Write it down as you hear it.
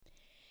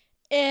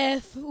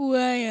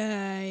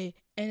FYI,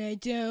 and I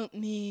don't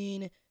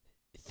mean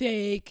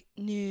fake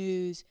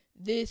news,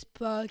 this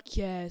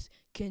podcast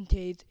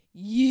contains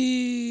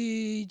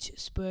huge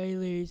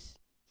spoilers.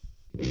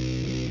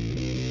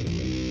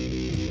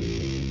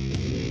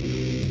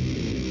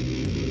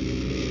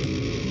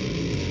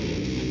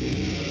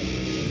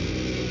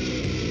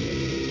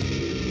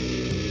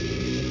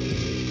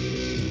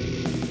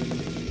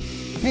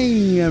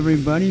 Hey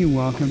everybody,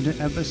 welcome to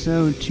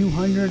episode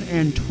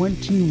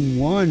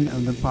 221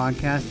 of the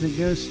podcast that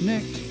goes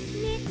snicked.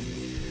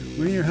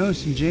 We're your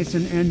hosts,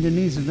 Jason and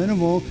Denise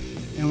Venable,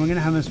 and we're going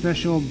to have a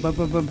special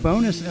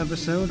bonus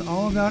episode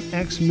all about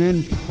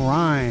X-Men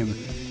Prime.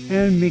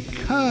 And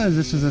because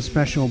this is a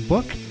special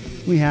book,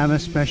 we have a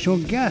special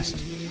guest.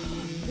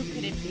 Who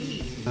could it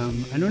be?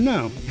 I don't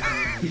know.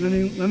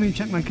 let me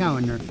check my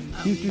calendar.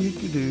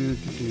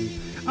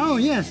 Oh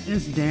yes,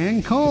 it's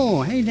Dan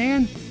Cole. Hey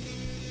Dan.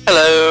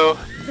 Hello.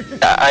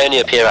 I only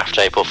appear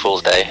after April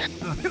Fool's Day,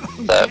 so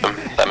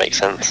that makes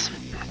sense.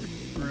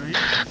 Right.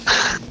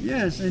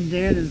 Yes, and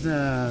Dan is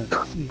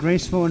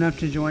graceful enough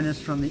to join us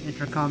from the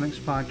Intercomics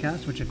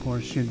podcast, which of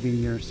course should be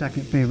your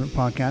second favorite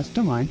podcast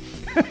to mine.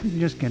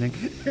 Just kidding.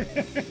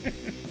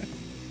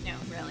 No,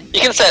 really.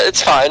 You can say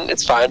it's fine.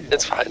 It's fine.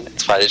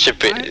 It should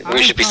be.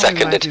 We should be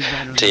seconded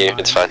to you.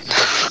 It's fine.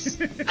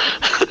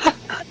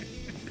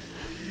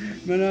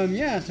 But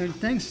yeah, so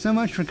thanks so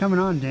much for coming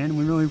on, Dan.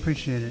 We really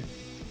appreciate it.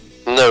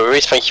 No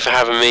worries. Thank you for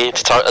having me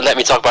to let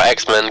me talk about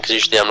X-Men, because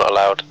usually I'm not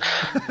allowed.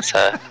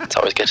 So it's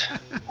always good.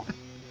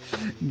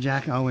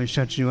 Jack always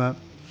shuts you up.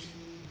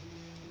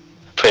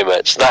 Pretty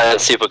much. That and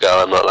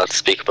Supergirl I'm not allowed to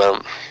speak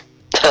about.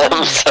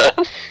 Let's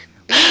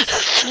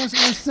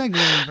segue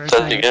in for a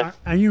second.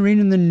 Are you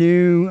reading the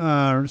new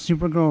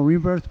Supergirl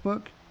Rebirth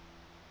book?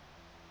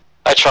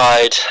 I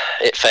tried.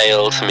 It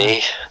failed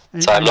me.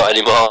 So I'm not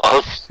anymore.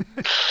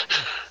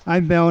 I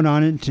bailed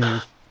on it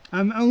too.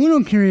 I'm a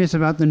little curious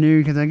about the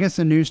new, because I guess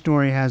the new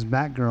story has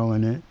Batgirl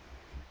in it.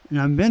 And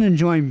I've been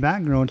enjoying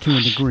Batgirl to a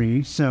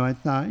degree, so I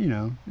thought,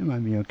 it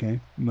might be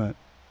okay. But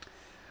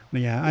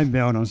yeah, I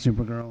bailed on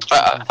Supergirl.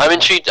 I'm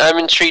intrigued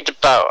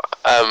about,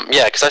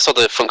 because I saw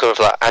the front cover of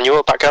that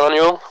Batgirl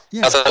annual.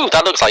 Yeah. I was like, oh,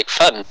 that looks like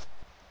fun.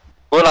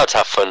 We're allowed to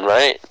have fun,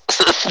 right?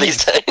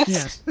 These days.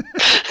 Yes.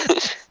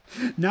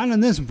 Not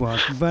in this book,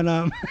 but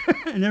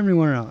and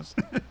everywhere else.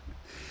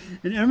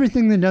 And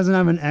everything that doesn't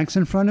have an X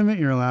in front of it,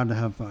 you're allowed to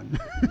have fun.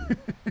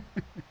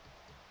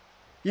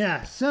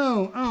 Yeah,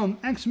 so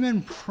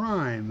X-Men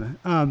Prime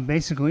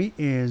basically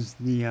is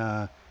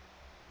the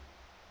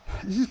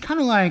this is kind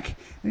of like,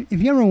 if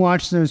you ever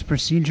watch those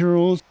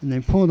procedurals and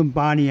they pull the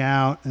body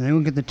out and they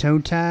look at the toe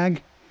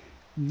tag,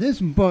 this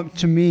book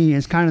to me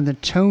is kind of the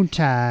toe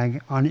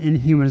tag on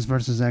Inhumans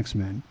versus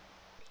X-Men.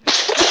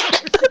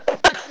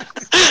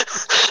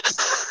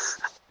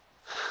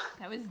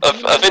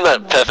 I think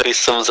that perfectly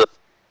sums up.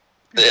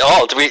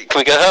 Oh, can we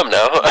go home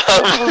now?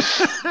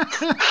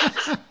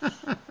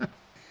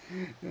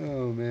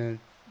 Oh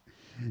man.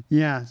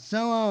 Yeah.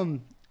 So all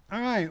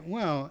right.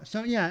 Well.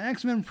 So yeah,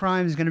 X-Men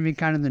Prime is going to be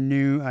kind of the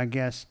new, I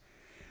guess,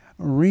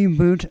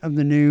 reboot of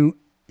the new,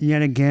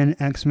 yet again,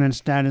 X-Men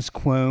status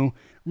quo.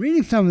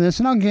 Reading some of this,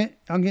 and I'll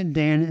get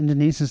Dan and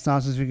Denise's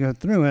thoughts as we go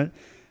through it.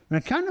 But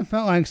I kind of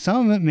felt like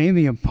some of it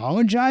maybe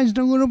apologized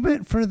a little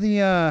bit for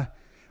the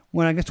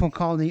what I guess we'll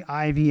call the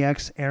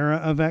IVX era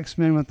of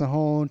X-Men, with the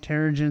whole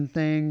Terrigen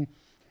thing.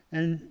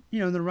 And,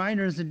 the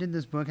writers that did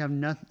this book had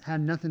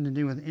nothing to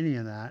do with any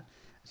of that.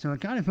 So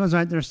it kind of feels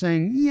like they're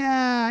saying,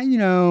 yeah,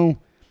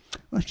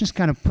 let's just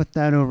kind of put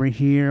that over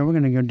here. We're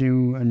going to go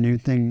do a new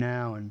thing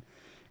now. And,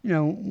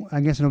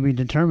 I guess it'll be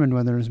determined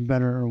whether it's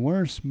better or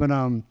worse. But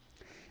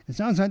it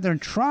sounds like they're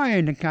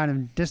trying to kind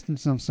of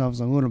distance themselves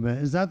a little bit.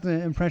 Is that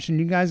the impression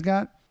you guys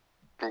got?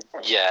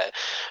 Yeah.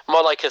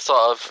 More like a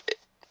sort of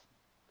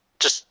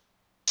just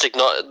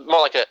ignore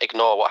what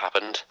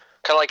happened.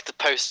 Kind of like the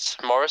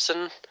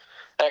post-Morrison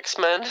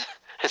X-Men.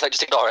 It's like,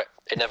 just ignore it.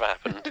 It never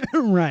happened.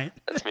 Right.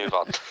 Let's move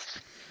on.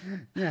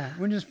 Yeah,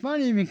 which is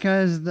funny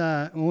because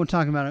we'll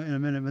talk about it in a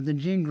minute, but the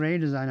Jean Grey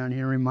design on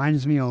here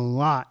reminds me a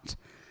lot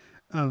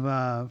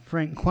of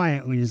Frank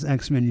Quitely's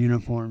X-Men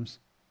uniforms.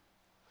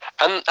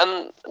 And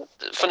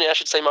funny I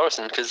should say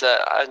Morrison, because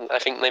I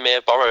think they may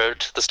have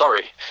borrowed the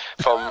story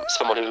from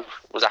someone who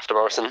was after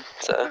Morrison.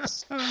 So.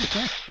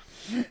 Okay.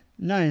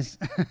 Nice.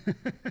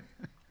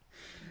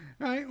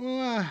 All right,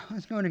 well,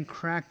 let's go ahead and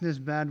crack this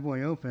bad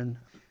boy open.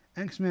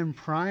 X-Men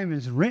Prime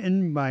is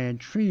written by a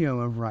trio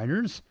of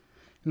writers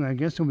who I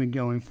guess will be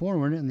going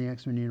forward in the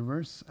X-Men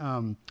universe.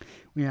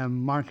 We have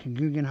Mark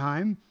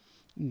Guggenheim,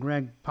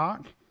 Greg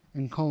Pak,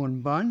 and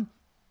Colin Bunn.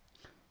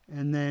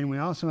 And then we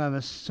also have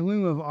a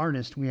slew of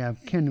artists. We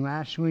have Ken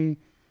Lashley,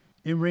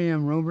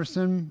 Abraham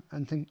Roberson, I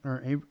don't know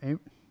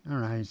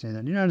how you say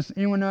that.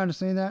 Anyone know how to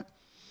say that?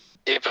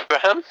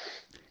 Abraham?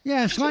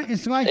 Yeah, it's like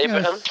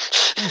Abraham.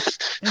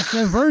 It's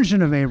the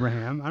version of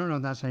Abraham. I don't know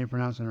if that's how you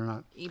pronounce it or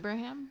not.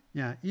 Ibrahim?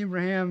 Yeah,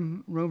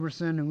 Abraham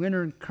Roberson,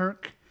 Leonard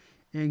Kirk,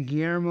 and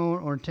Guillermo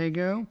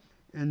Ortega.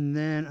 And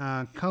then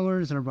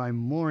colors are by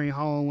Maury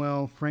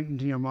Hollowell,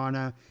 Frank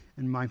Diamanda,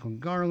 and Michael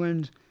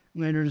Garland.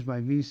 letters by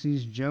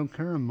VC's Joe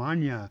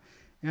Caramagna.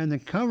 And the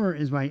cover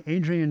is by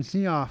Adrian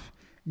Seoff,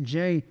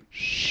 Jay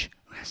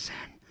Listen,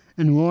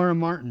 and Laura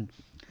Martin.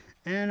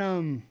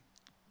 And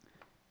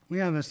we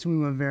have a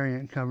slew of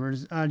variant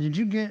covers. Did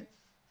you get,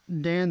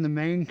 Dan, the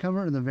main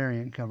cover or the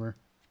variant cover?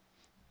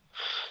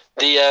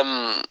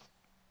 The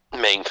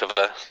main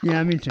cover.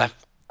 Yeah, me too.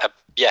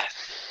 Yeah.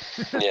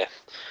 Yeah.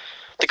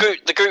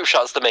 The group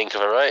shot's the main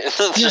cover, right?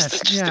 Yes,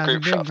 just yeah, the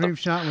group big shot. group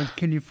shot with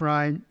Kitty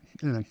Fried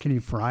Chicken,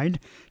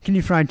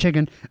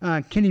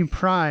 Kitty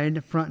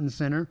Pryde front and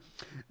center.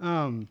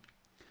 And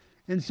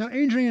so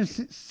Adrian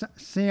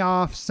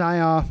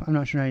Seoff, I'm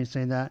not sure how you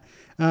say that.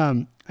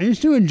 I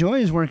used to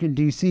enjoy his work at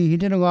DC. He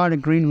did a lot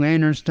of Green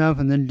Lantern stuff,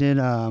 and then did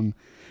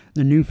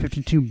the New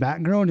 52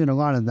 Batgirl, did a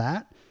lot of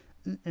that,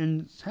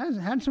 and has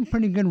had some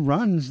pretty good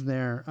runs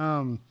there.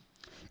 And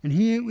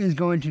he is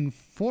going to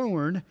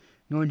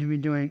be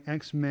doing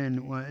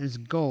X-Men. What is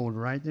Gold,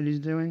 right? That he's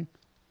doing.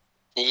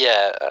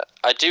 Yeah,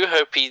 I do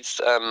hope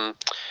he's a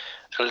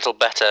little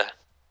better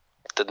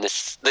than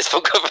this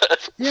front cover.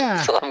 Yeah,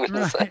 That's all I'm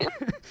gonna say.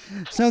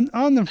 So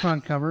on the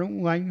front cover,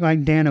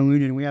 like Dan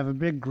alluded, we have a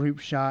big group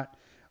shot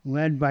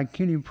led by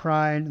Kitty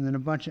Pryde and then a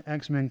bunch of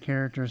X-Men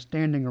characters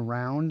standing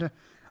around.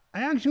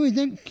 I actually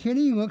think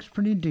Kitty looks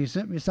pretty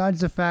decent,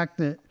 besides the fact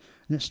that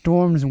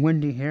Storm's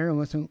windy hair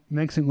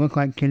makes it look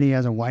like Kitty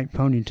has a white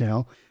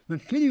ponytail.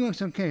 But Kitty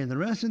looks okay. The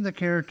rest of the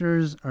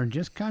characters are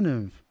just kind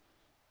of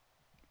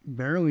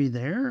barely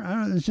there. I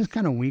don't know, it's just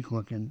kind of weak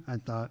looking, I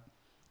thought.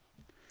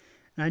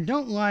 And I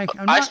don't like...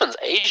 Iceman's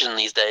Asian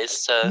these days,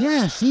 so...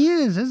 Yes, he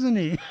is, isn't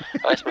he?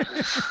 Iceman.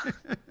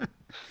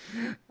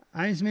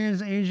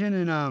 Iceman's Asian,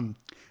 and I'm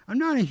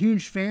not a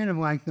huge fan of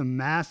like the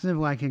massive,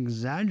 like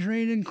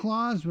exaggerated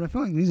claws, but I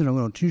feel like these are a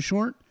little too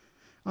short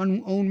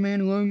on Old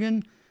Man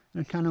Logan.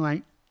 They're kind of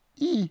like,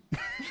 I'm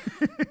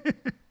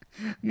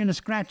gonna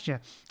scratch you.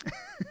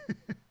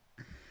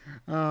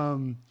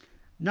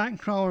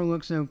 Nightcrawler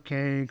looks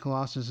okay.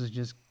 Colossus is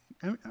just,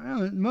 I don't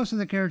know, most of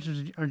the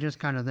characters are just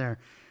kind of there.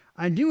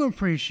 I do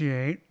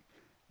appreciate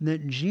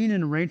that Jean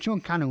and Rachel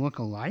kind of look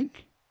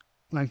alike,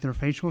 like their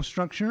facial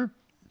structure.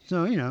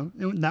 So,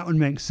 that would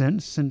make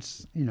sense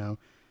since, oh,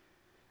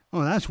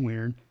 that's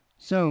weird.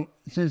 So,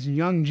 since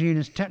young Jean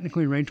is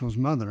technically Rachel's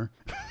mother.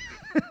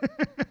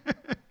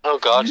 Oh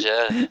God,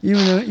 yeah.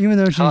 Even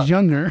though she's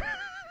younger.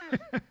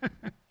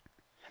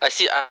 I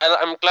see.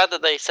 I'm glad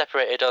that they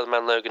separated Old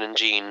Man Logan and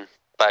Jean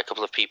by a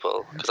couple of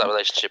people, because that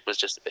relationship was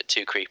just a bit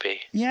too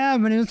creepy. Yeah,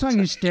 but it looks like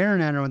he's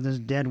staring at her with his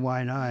dead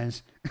white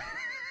eyes.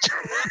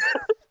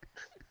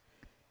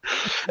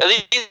 Are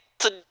these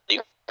the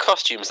new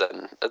costumes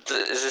then?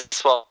 Is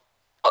this what,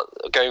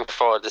 going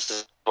forward, this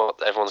is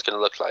what everyone's going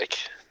to look like?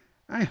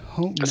 I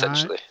hope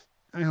essentially.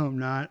 not. I hope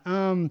not.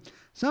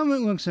 Some of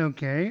it looks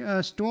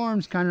okay.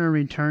 Storm's kind of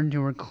returned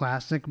to her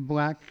classic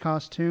black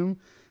costume.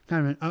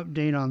 Kind of an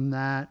update on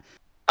that.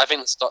 I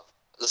think the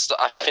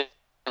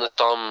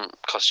Storm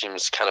costume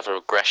is kind of a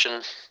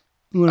regression.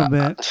 A little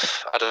bit.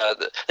 I don't know.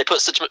 They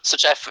put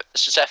such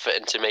effort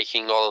into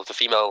making all of the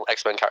female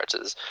X-Men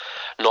characters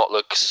not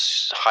look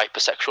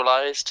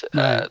hypersexualized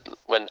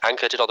when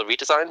Anchor did all the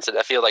redesigns, and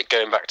I feel like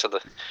going back to the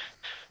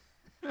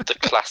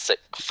classic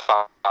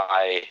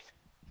Phi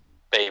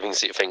bathing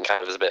suit thing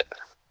kind of is a bit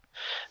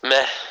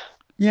meh.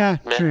 Yeah,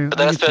 meh. true. But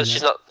then I suppose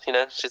she's not,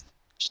 she's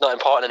not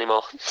important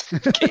anymore.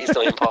 Kitty's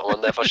the important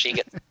one, therefore she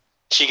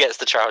gets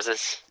the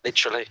trousers,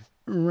 literally.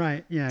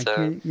 Right, yeah,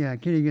 So,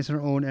 Kitty gets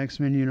her old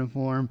X-Men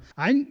uniform.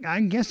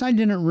 I guess I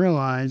didn't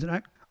realize,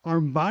 are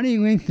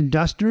body-length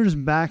dusters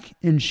back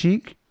in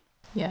chic?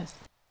 Yes.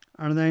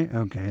 Are they?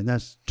 Okay,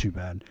 that's too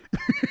bad.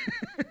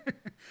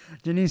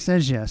 Denise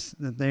says yes,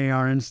 that they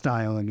are in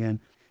style again.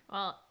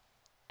 Well,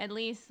 at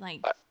least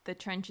like the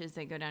trenches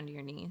that go down to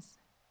your knees.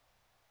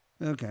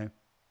 Okay.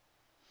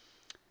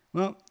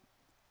 Well,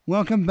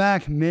 welcome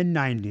back,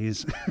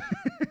 mid-90s.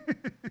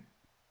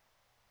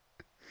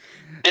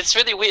 it's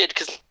really weird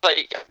because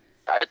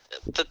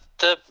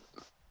the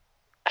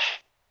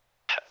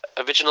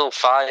original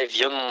 5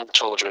 young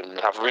children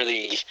have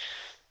really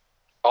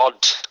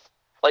odd,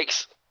 like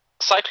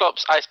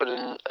Cyclops,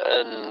 Iceman,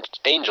 and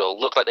Angel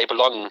look like they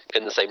belong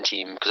in the same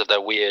team because of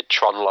their weird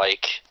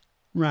Tron-like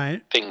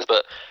Right. things,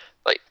 but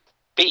like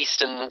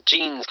Beast and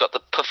Jean's got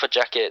the puffer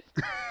jacket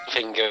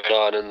thing going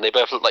on, and they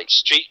both look like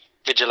street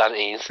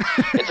vigilantes.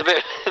 It's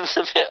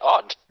a bit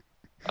odd.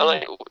 I'm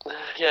like,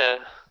 yeah.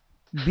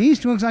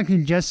 Beast looks like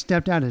he just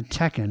stepped out of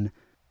Tekken.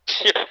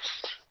 Yeah.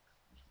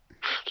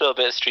 A little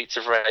bit of Streets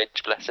of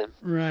Rage, bless him.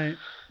 Right.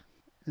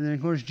 And then,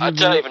 of course, I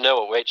don't even know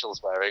what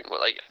Rachel's wearing.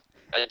 But, like,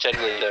 I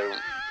genuinely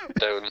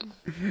don't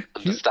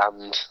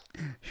understand.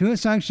 She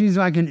looks like she's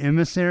like an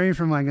emissary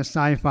from like a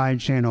Sci-Fi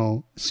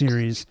Channel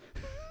series.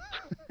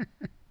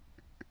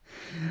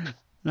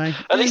 Like,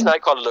 At least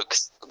Nightcrawler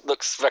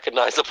looks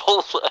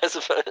recognizable, I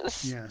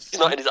suppose. Yes. He's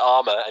not in his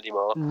armor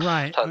anymore.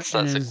 Right. That's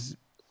and his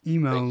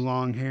emo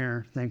long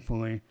hair,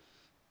 thankfully.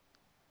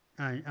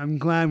 I'm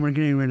glad we're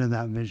getting rid of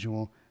that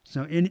visual.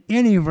 So in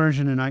any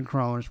version of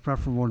Nightcrawler is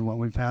preferable to what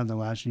we've had the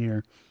last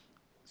year.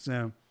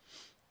 So,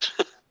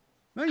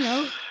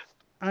 well,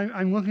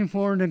 I'm looking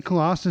forward to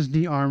Colossus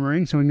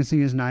de-armoring so we can see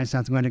his nice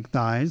athletic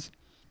thighs.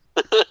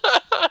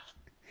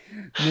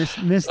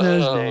 miss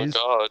those days.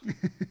 Oh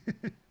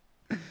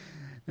God.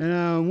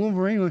 And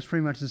Wolverine looks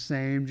pretty much the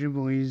same.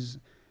 Jubilee's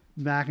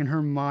back in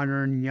her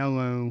modern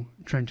yellow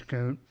trench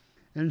coat.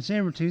 And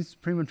Sabretooth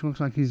pretty much looks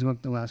like he's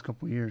looked the last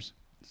couple of years.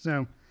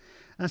 So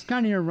that's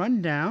kind of your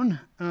rundown.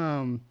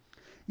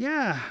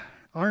 Yeah,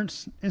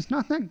 it's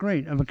not that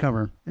great of a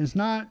cover. It's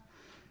not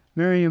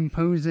very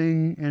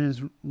imposing, and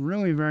it's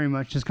really very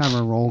much just kind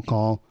of a roll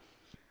call.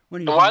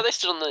 And why are they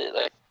still in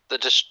the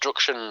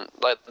destruction,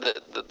 like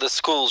the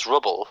school's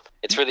rubble?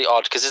 It's really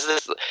odd, because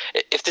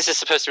if this is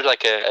supposed to be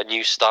like a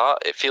new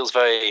start, it feels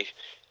very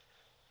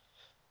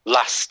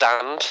Last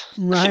Stand.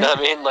 Right. You know what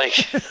I mean?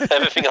 Like,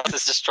 everything else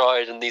is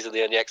destroyed and these are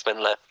the only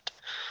X-Men left.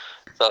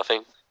 Sort of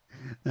thing.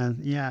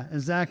 Yeah,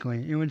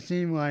 exactly. It would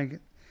seem like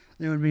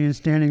they would be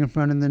standing in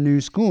front of the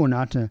new school,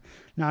 not to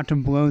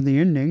blow the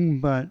ending,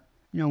 but,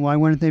 why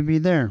wouldn't they be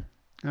there?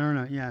 I don't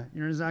know. Yeah,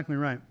 you're exactly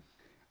right.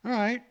 All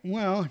right.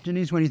 Well,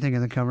 Denise, what do you think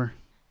of the cover?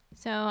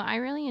 So I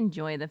really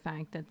enjoy the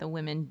fact that the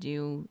women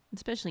do,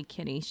 especially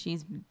Kitty,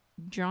 she's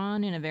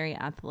drawn in a very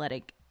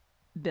athletic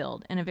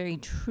build and a very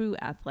true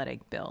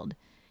athletic build.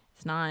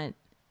 It's not,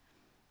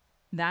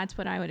 that's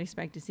what I would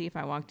expect to see if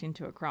I walked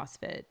into a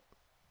CrossFit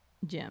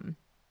gym.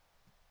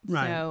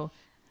 Right. So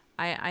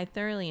I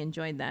thoroughly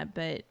enjoyed that,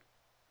 but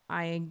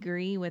I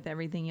agree with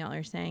everything y'all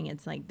are saying.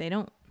 It's like they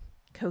don't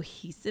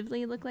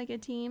cohesively look like a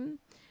team.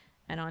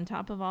 And on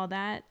top of all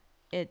that,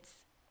 it's,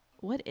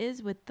 what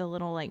is with the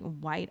little like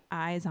white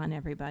eyes on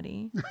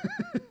everybody?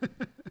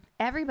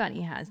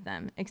 Everybody has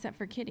them except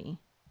for Kitty.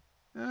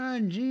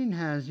 Jean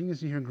has, you can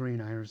see her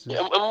green irises.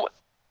 Yeah, what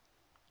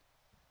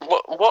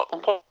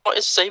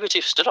is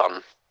Sabretooth stood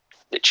on?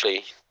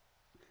 Literally.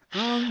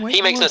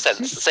 He makes no sense.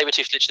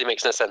 Sabretooth literally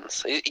makes no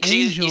sense.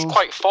 He's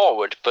quite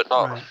forward, but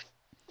not. Right.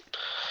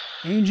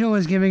 Angel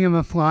is giving him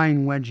a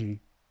flying wedgie.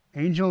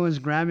 Angel is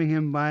grabbing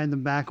him by the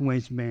back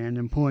waistband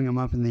and pulling him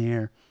up in the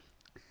air.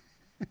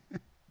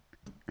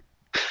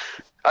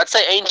 I'd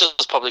say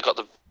Angel's probably got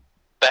the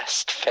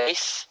best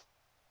face.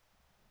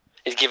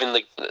 He's given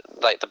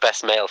the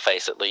best male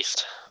face, at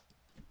least.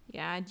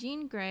 Yeah,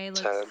 Jean Grey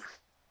looks...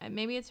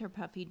 maybe it's her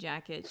puffy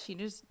jacket. She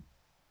just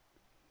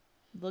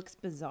looks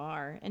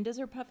bizarre. And does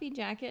her puffy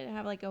jacket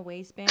have like a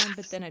waistband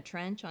but then a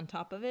trench on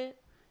top of it?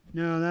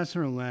 No, that's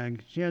her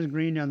leg. She has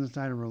green down the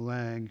side of her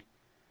leg.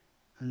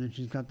 And then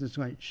she's got this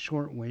like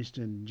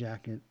short-waisted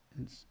jacket.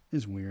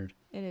 It's weird.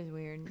 It is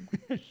weird.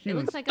 It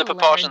looks like the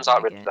proportions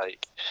aren't really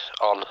like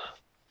on.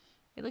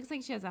 It looks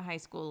like she has a high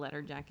school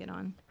letter jacket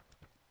on.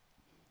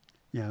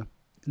 Yeah,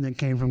 and that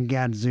came from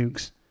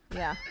Gadzooks.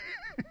 Yeah.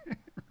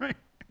 Right.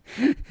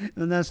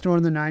 And that store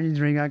in the 90s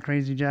where he got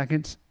crazy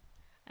jackets?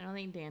 I don't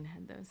think Dan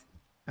had those.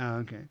 Oh,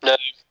 okay. No,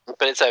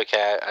 but it's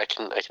okay. I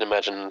can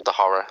imagine the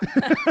horror.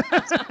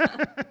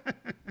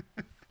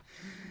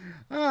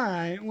 All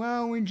right,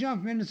 well, we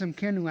jump into some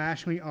Ken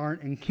Lashley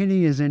art, and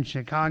Kitty is in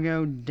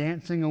Chicago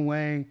dancing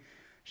away.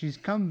 She's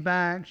come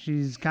back.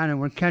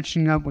 We're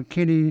catching up with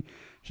Kitty.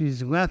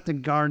 She's left the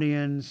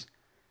Guardians.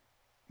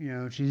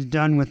 She's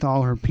done with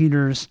all her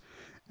Peters,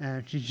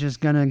 and she's just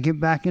going to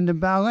get back into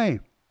ballet.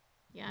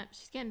 Yeah,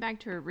 she's getting back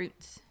to her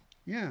roots.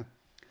 Yeah.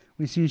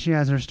 We see she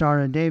has her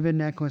Star of David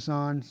necklace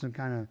on, so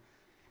kind of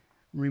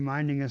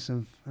reminding us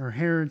of her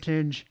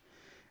heritage.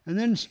 And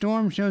then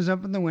Storm shows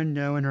up at the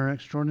window in her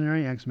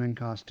extraordinary X-Men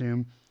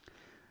costume.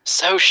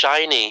 So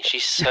shiny.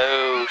 She's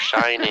so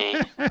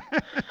shiny.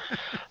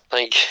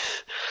 Like,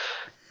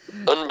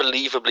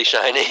 unbelievably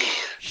shiny.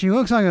 She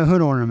looks like a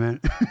hood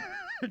ornament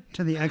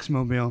to the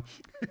X-Mobile.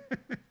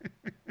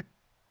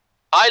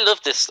 I love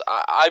this.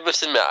 I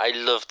must admit, I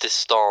love this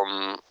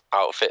Storm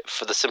outfit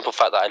for the simple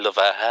fact that I love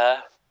her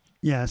hair.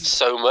 Yes.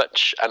 So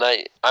much. And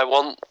I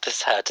want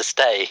this hair to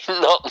stay.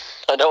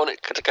 I don't want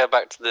it to go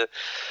back to the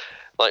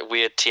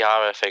weird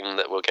tiara thing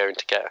that we're going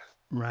to get.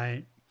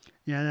 Right.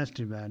 Yeah, that's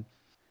too bad.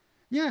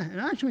 Yeah, and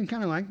I actually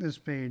kind of like this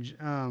page.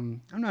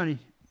 I'm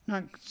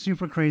not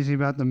super crazy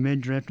about the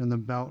midriff and the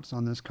belts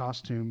on this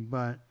costume,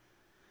 but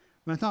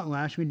I thought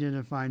Lashley did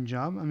a fine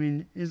job. I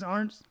mean, his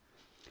art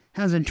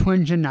has a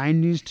twinge of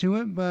 90s to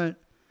it, but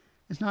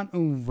it's not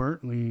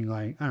overtly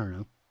I don't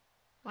know.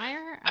 Why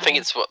are her eyes... I think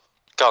it's what...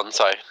 Go on,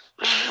 sorry.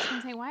 I was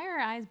going to say, why are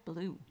her eyes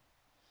blue?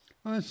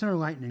 Well, it's her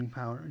lightning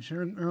power.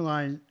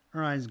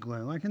 Her eyes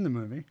glow, like in the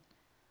movie.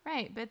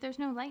 Right, but there's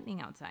no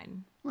lightning outside.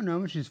 Well, no,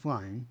 but she's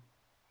flying.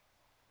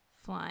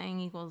 Flying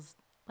equals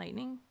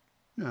lightning?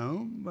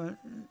 No, but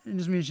it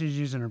just means she's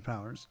using her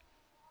powers.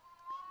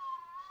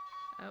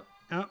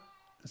 Oh,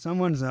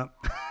 someone's up.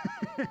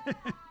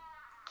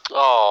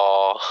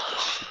 Oh.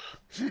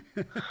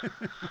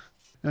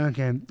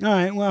 Okay. All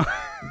right. Well,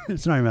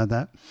 sorry about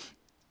that.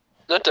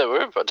 No, don't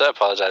worry. Don't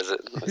apologize.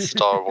 It's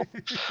adorable.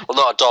 Well,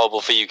 not adorable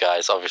for you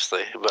guys,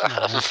 obviously. But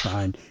No, that's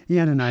fine. He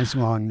had a nice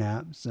long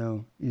nap,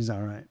 so he's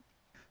all right.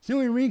 So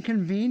we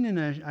reconvene in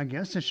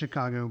a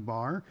Chicago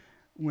bar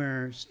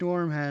where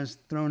Storm has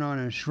thrown on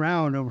a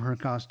shroud over her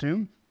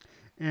costume,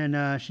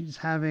 and she's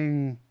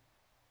having,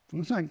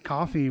 looks like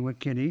coffee with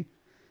Kitty,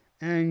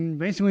 And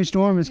basically,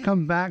 Storm has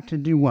come back to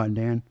do what,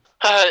 Dan?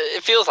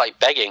 It feels like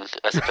begging,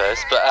 I suppose,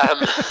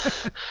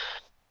 but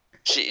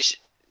she's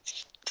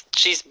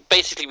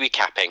basically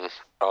recapping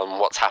on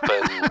what's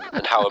happened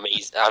and how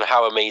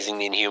amazing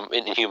the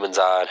Inhumans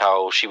are, and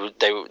how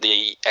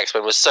the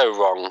X-Men was so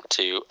wrong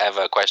to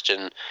ever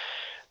question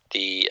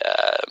the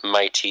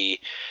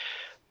mighty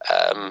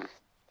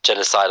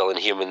genocidal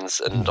Inhumans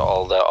and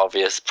all the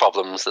obvious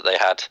problems that they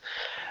had,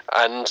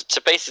 and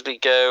to basically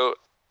go,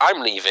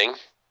 I'm leaving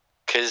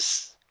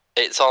because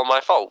it's all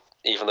my fault,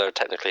 even though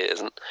technically it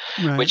isn't,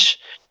 Right. which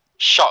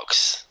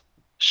shocks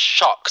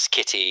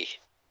Kitty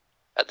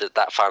at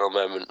that final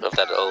moment of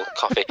that little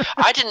coffee.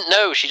 I didn't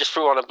know she just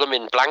threw on a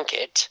blooming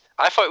blanket.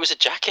 I thought it was a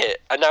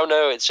jacket. I now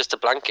know it's just a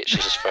blanket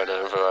she's just thrown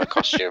over her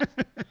costume.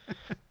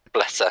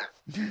 Bless her.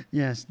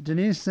 Yes,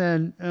 Denise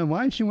said,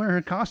 why did she wear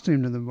her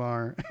costume to the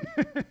bar?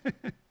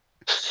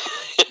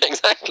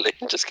 Exactly,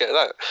 just get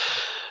that.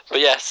 But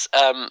yes,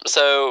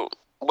 so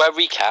we're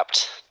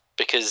recapped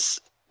because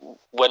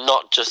we're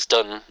not just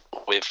done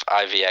with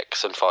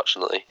IVX,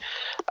 unfortunately.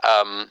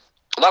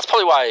 That's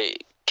probably why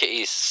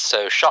Kitty's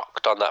so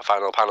shocked on that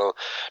final panel.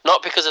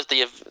 Not because of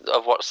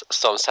what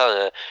Storm's telling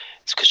her,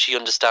 it's because she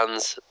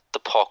understands the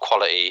poor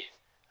quality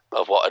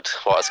of what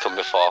has come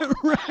before.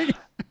 Right.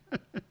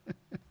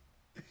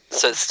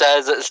 So it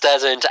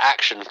stares her into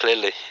action,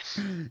 clearly.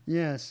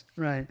 Yes,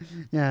 right.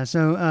 Yeah,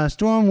 so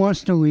Storm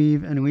wants to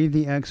leave and leave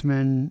the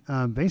X-Men,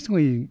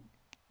 basically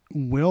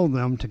will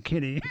them to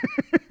Kitty.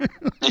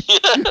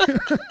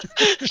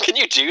 Can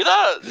you do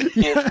that?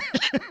 Yeah.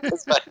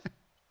 It's like,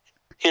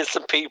 here's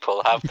some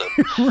people, have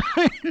them.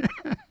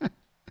 Right.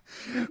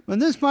 Well,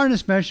 this part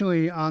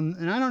especially,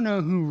 and I don't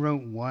know who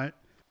wrote what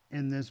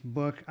in this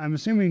book. I'm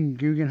assuming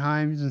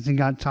Guggenheim, since he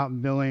got top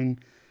billing,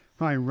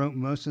 probably wrote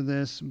most of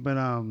this, but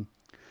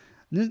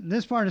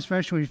this part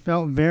especially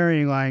felt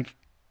very, like,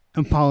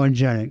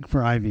 apologetic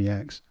for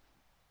IVX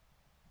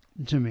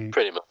to me.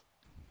 Pretty much.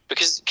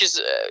 Because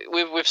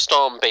with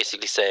Storm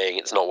basically saying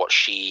it's not what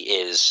she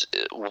is,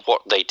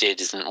 what they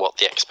did isn't what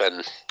the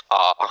X-Men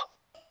are,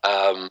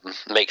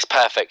 makes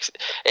perfect.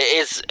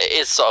 It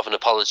is sort of an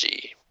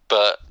apology,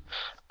 but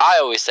I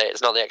always say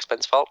it's not the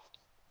X-Men's fault.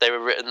 They were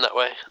written that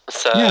way,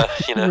 so Yeah,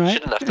 right.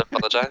 shouldn't have to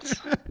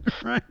apologize.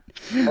 Right.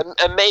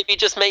 And maybe,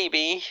 just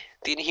maybe,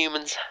 the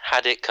Inhumans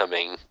had it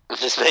coming.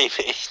 Just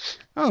maybe.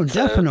 Oh,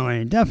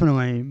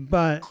 definitely.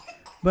 But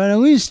at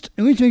least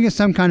we get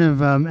some kind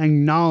of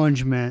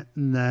acknowledgement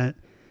that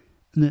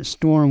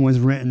Storm was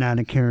written out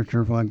of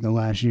character for like the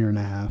last year and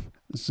a half.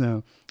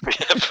 So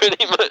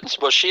Pretty much.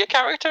 Was she a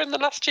character in the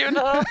last year and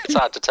a half? It's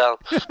hard to tell.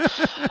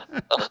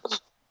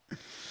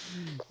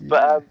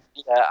 But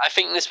yeah, I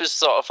think this was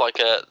sort of like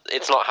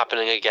it's not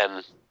happening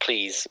again.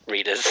 Please,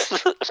 readers.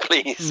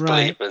 Please,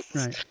 right, believers.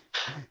 right.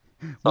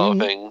 Sort of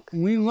thing.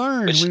 We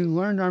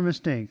learned our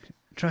mistake.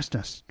 Trust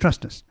us.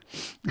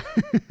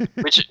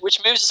 Which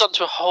moves us on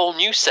to a whole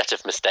new set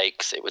of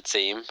mistakes, it would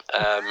seem,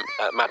 at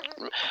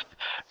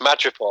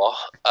Madripoor.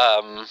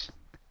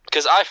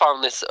 Because I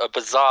found this a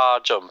bizarre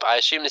jump. I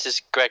assume this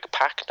is Greg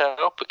Pak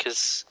now,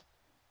 because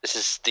this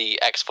is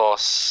the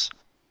X-Force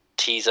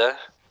teaser.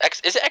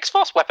 Is it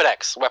X-Force? Weapon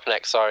X,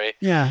 sorry.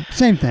 Yeah,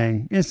 same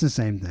thing. It's the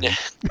same thing. Yeah,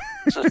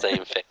 it's the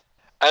same thing.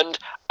 And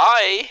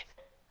I,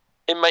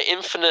 in my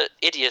infinite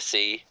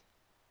idiocy,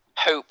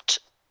 hoped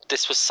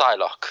this was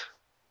Psylocke.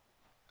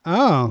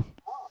 Oh.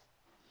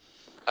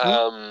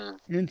 Um,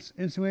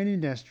 It's Lady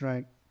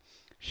Deathstrike.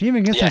 She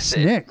even gets Yes, a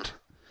snicked,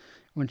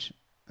 which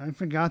I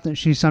forgot that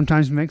she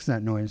sometimes makes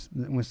that noise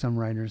with some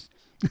writers.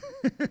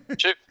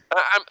 True.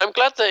 I'm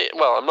glad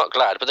I'm not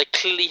glad, but they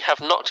clearly have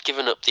not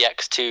given up the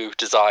X2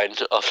 design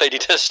of Lady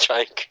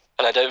Deathstrike,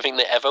 and I don't think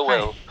they ever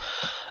will.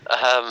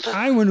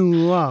 I would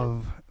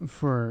love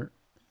for...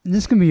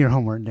 This can be your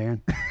homework,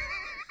 Dan.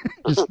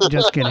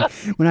 just kidding.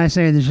 When I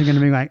say this, you're going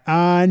to be like,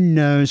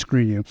 no,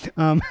 screw you.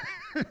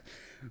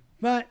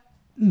 But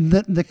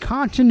the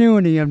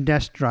continuity of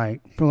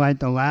Deathstrike for like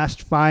the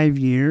last 5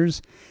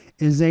 years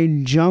is a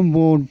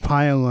jumbled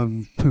pile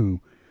of poo.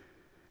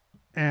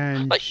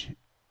 And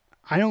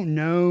I don't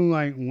know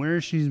like where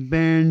she's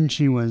been.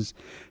 She was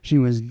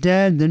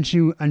dead. Then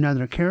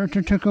another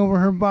character took over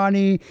her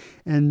body,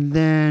 and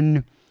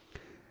then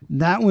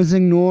that was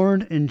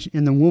ignored.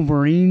 In the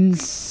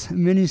Wolverines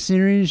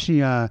miniseries,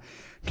 she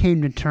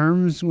came to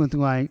terms with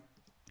like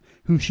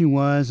who she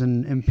was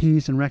and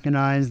peace, and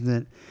recognized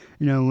that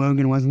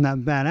Logan wasn't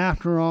that bad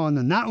after all. And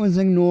then that was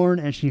ignored,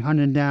 and she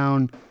hunted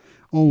down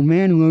old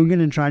man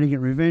Logan and tried to get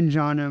revenge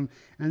on him.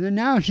 And then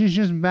now she's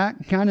just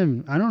back, kind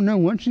of, I don't know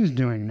what she's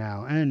doing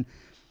now. And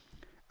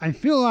I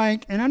feel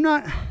like, and I'm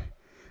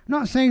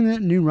not saying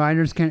that new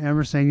writers can't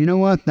ever say, you know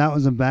what, that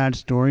was a bad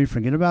story,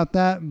 forget about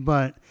that.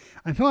 But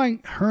I feel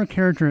like her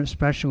character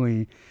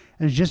especially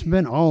has just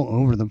been all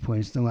over the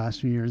place the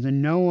last few years,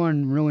 and no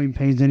one really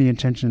pays any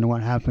attention to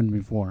what happened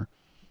before.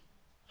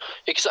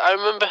 Because I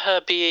remember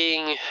her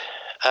being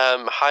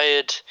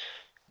hired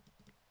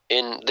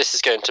in, this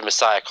is going to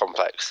Messiah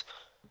Complex,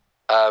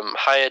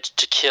 hired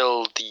to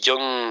kill the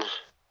young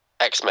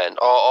X-Men,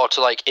 or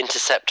to like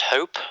intercept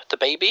Hope, the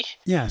baby.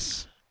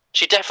 Yes.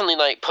 she definitely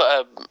like put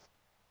her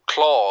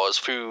claws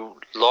through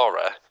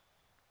Laura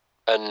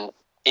and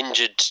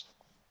injured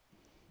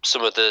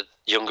some of the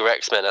younger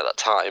X-Men at that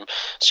time.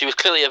 She was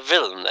clearly a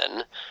villain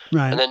then.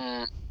 Right. And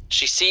then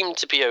she seemed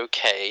to be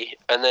okay,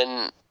 and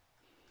then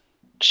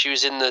she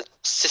was in the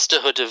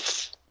Sisterhood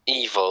of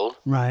Evil,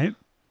 Right.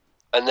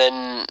 and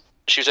then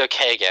she was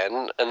okay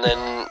again, and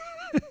then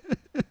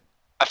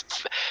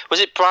was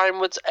it Brian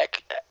Wood's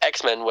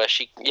X-Men where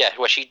she's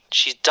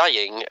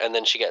dying, and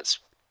then she gets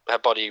her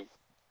body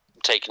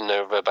taken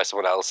over by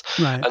someone else,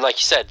 Right. and like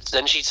you said,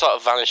 then she sort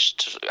of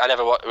vanished. I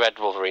never read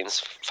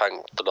Wolverines,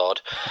 thank the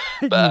Lord.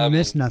 You But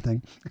missed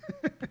nothing.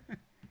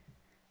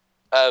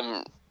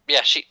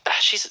 yeah,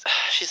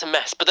 she's a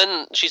mess, but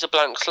then she's a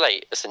blank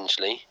slate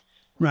essentially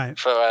Right.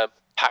 for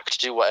Pac to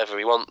do whatever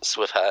he wants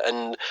with her,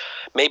 and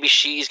maybe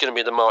she's going to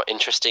be the more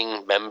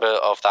interesting member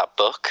of that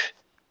book.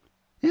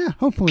 Yeah,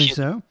 hopefully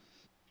so.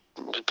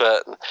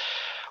 But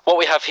what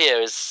we have here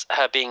is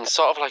her being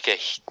sort of like a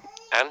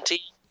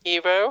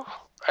anti-hero,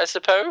 I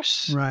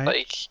suppose. Right.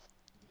 Like,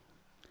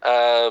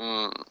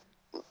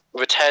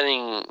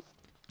 returning,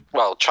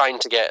 well, trying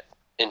to get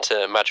into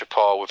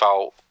Madripoor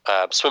without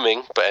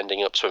swimming, but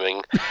ending up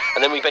swimming.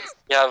 And then we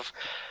basically have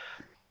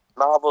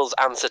Marvel's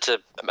answer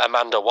to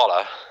Amanda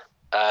Waller,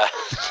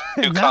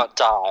 who can't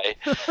die,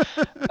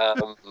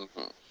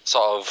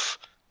 sort of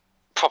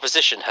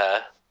proposition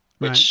her,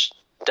 which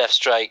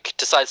Deathstrike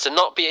decides to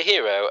not be a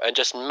hero and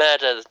just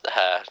murder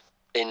her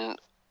in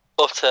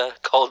utter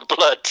cold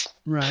blood.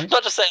 Right.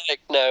 Not just say like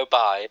no,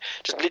 bye.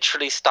 Just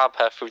literally stab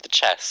her through the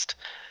chest.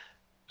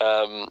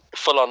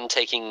 Full on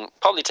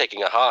probably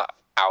taking her heart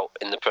out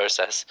in the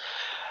process,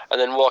 and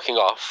then walking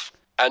off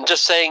and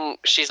just saying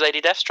she's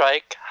Lady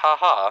Deathstrike, ha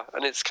ha.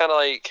 And it's kind of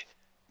like,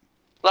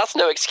 that's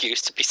no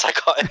excuse to be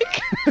psychotic.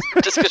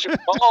 Just because you're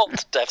called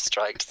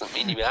Deathstrike doesn't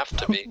mean you have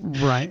to be.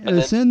 Right. And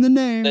It's in the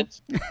name.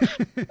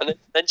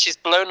 Then she's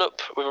blown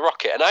up with a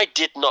rocket, and I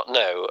did not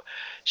know.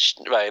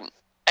 Right,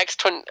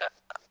 X-20.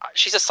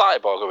 She's a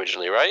cyborg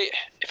originally, right?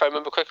 If I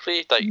remember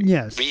correctly, like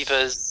Yes.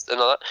 Reavers and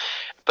all that.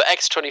 But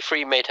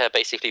X-23 made her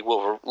basically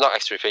Wolverine. Not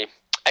X-23.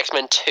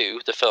 X-Men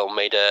 2, the film,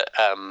 made her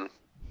kind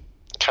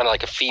of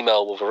like a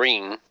female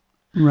Wolverine,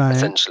 Right.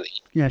 essentially.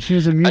 Yeah, she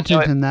was a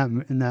mutant I- in that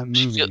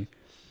movie.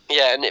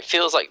 Yeah, and it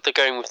feels like they're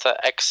going with the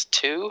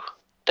X2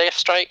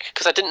 Deathstrike,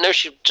 because I didn't know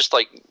she'd just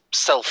like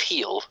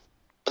self-heal.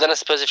 But then I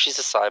suppose if she's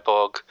a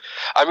cyborg,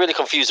 I'm really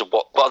confused of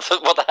what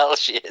the hell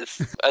she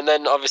is. And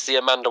then obviously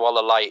Amanda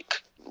Waller,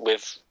 like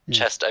with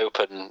chest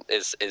open,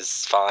 is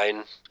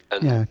fine.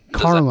 And Yeah,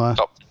 there's Carla.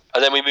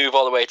 and then we move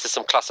all the way to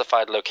some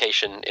classified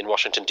location in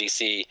Washington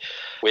D.C.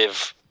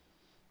 with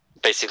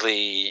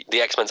basically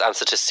the X-Men's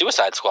answer to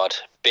Suicide Squad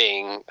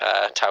being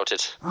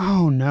touted.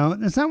 Oh no,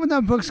 is that what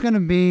that book's gonna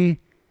be?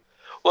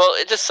 Well,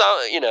 it just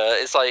sounds,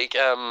 it's like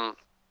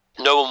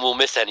no one will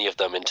miss any of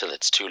them until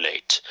it's too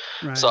late,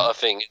 Right. sort of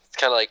thing. It's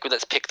kind of like,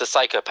 let's pick the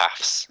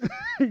psychopaths,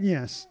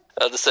 Yes.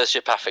 the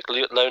sociopathic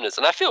loners,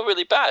 and I feel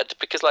really bad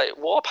because like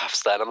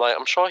Warpath's there, and I'm like,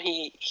 I'm sure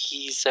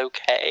he's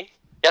okay.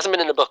 He hasn't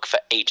been in a book for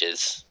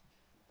ages,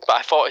 but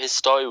I thought his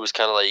story was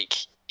kind of like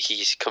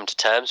he's come to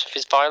terms with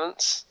his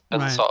violence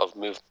and Right. sort of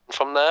moved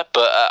from there.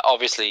 But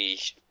obviously,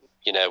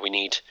 we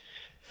need,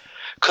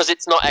 because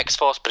it's not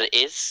X-Force, but it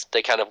is.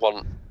 They kind of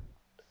want.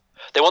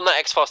 They want that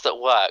X-Force that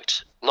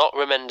worked, not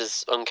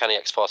Remender's Uncanny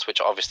X-Force, which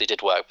obviously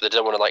did work, but they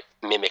don't want to, like,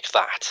 mimic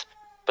that.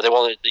 But they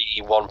wanted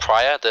the one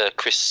prior, the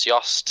Chris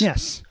Yost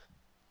Yes.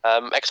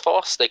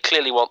 X-Force. They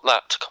clearly want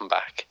that to come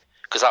back,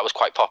 because that was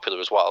quite popular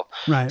as well.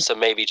 Right. So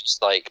maybe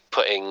just, like,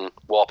 putting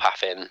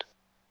Warpath in,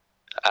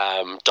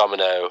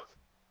 Domino,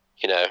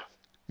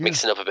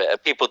 mixing up a bit.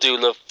 And people do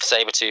love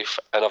Sabretooth,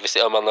 and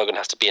obviously Old Man Logan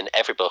has to be in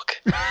every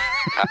book.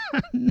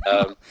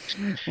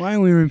 Why are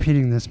we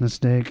repeating this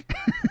mistake?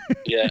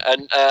 Yeah,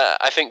 and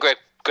I think Greg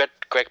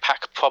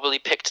Pak probably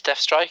picked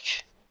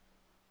Deathstrike.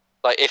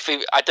 Like,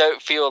 I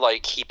don't feel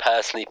like he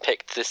personally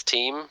picked this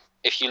team.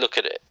 If you look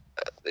at it,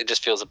 it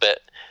just feels a bit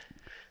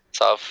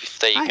sort of,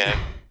 there you go.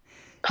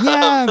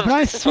 Yeah, but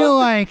I This is feel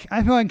what-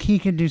 like he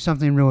could do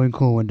something really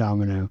cool with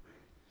Domino.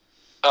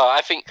 Oh,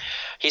 I think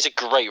he's a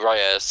great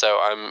writer, so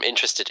I'm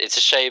interested. It's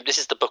a shame. This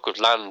is the book with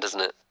Land,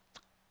 isn't it?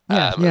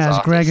 Yeah, as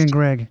it's Greg artist. and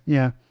Greg.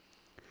 Yeah.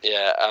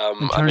 Yeah,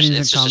 Attorneys and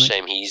it's just a comic.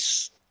 shame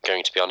he's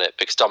going to be on it,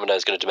 because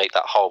Domino's going to make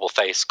that horrible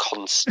face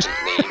constantly,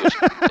 with,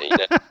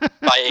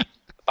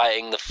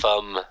 biting the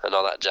thumb and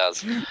all that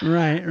jazz.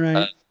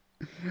 Right.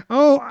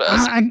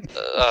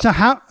 So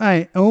how?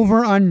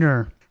 Over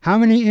under. How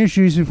many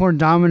issues before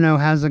Domino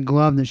has a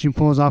glove that she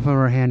pulls off of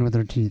her hand with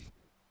her teeth?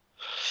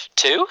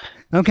 2?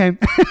 Okay.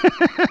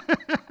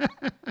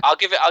 I'll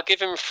give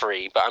him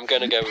 3, but I'm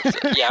going to go with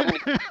I'm going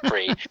to give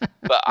 3.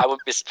 But I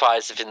wouldn't be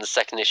surprised if in the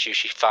second issue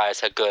she fires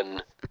her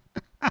gun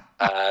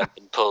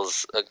and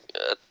pulls a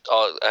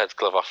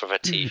glove off of her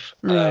teeth.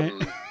 Right.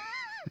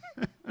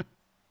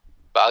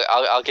 But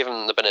I'll give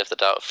him the benefit of the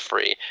doubt of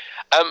 3.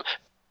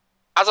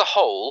 As a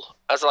whole,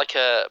 as like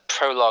a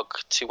prologue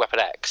to Weapon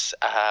X,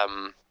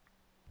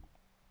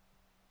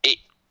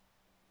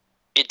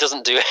 it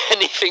doesn't do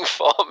anything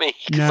for me.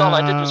 Because all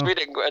I did was No. read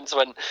it and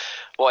went,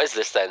 what is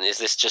this then? Is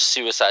this just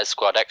Suicide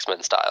Squad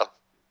X-Men style?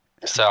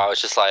 So I was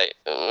just like,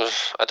 "Ugh,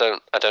 I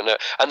don't know.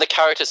 And the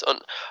characters,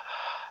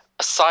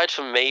 aside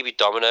from maybe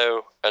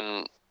Domino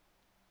and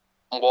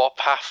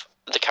Warpath,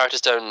 the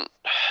characters don't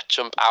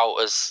jump out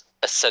as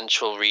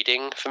essential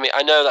reading for me.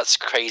 I know that's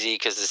crazy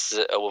because this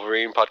is a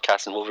Wolverine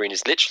podcast and Wolverine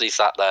is literally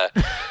sat there.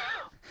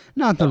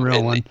 Not the real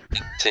in one.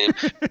 the team.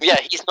 Yeah,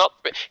 he's not.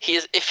 He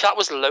is. If that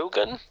was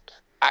Logan,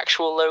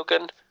 actual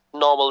Logan,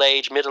 normal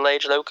age, middle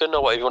age Logan,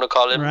 or whatever you want to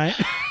call him, Right?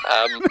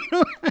 um,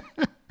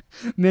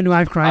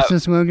 Midlife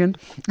crisis, Logan.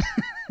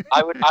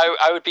 I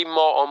would be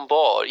more on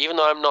board. Even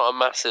though I'm not a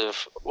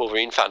massive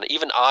Wolverine fan,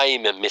 even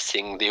I'm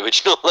missing the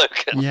original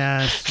Logan.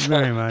 Yes,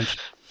 very much.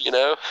 You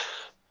know,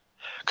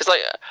 because like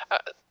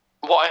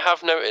what I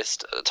have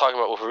noticed talking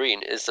about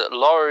Wolverine is that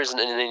Laura isn't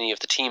in any of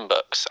the team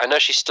books. I know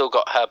she's still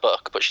got her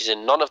book, but she's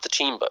in none of the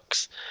team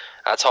books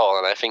at all,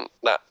 and I think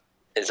that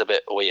is a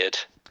bit weird.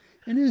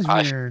 It is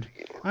weird.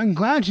 I'm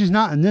glad she's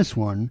not in this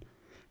one.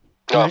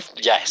 Oh,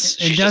 But yes,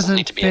 It she doesn't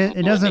need to be fit. in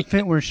It doesn't Wolverine.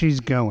 fit where she's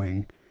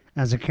going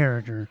as a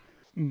character.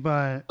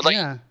 But Like,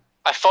 yeah,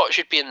 I thought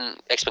she'd be in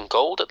X-Men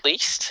Gold at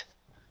least,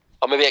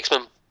 or maybe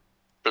X-Men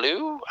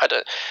Blue. I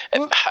don't.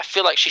 Well- I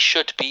feel like she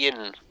should be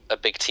in a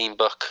big team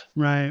book.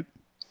 right.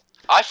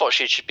 I thought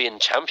she should be in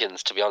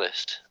Champions, to be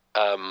honest.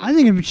 I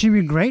think she'd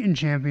be great in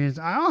Champions.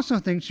 I also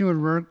think she would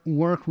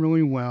work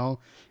really well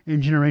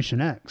in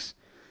Generation X.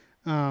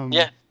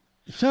 Yeah.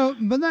 So,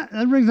 but that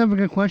brings up a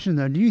good question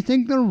though. Do you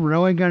think they're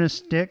really gonna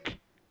stick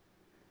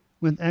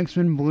with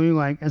X-Men Blue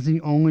like as the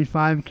only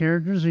 5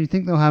 characters, or do you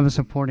think they'll have a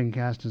supporting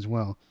cast as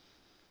well?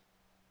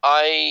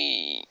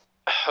 I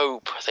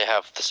hope they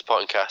have the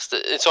supporting cast.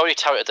 It's already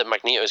touted that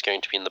Magneto is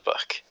going to be in the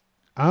book.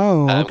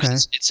 Oh,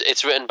 'Cause okay.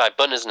 it's written by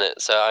Bunn, isn't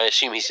it? So I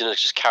assume he's going to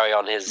just carry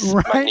on his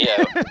Right.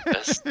 Magneto.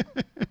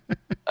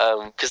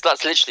 Because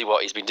that's literally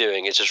what he's been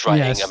doing, is just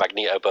writing Yes. a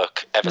Magneto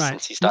book ever Right.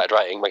 since he started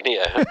writing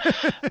Magneto.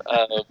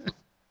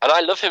 And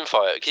I love him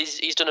for it. 'Cause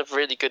he's done a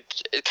really good,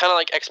 kind of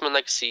like X-Men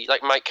Legacy,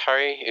 like Mike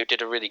Carey, who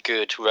did a really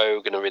good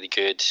Rogue and a really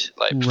good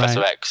like Professor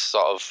Right. X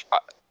sort of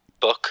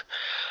book.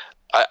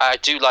 I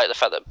do like the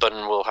fact that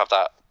Bunn will have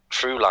that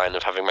through line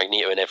of having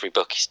Magneto in every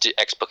book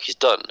X book he's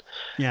done.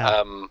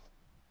 Yeah.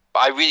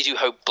 I really do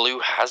hope Blue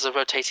has a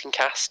rotating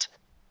cast,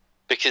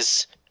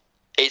 because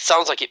it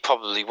sounds like it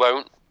probably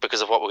won't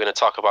because of what we're going to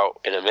talk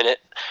about in a minute.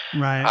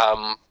 right.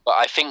 But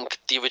I think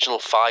the original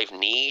 5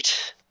 need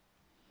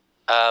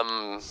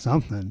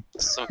Something.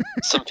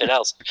 something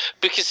else,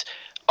 because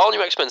All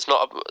New X-Men's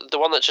not the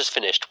one that just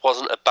finished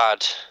wasn't a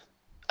bad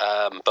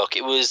book.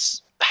 It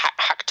was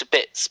hacked to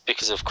bits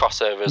because of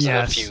crossovers and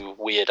a Yes. few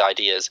weird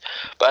ideas,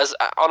 but as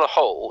on a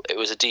whole, it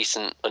was a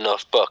decent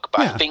enough book.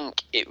 But Yeah. I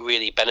think it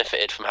really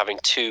benefited from having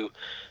 2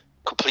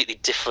 completely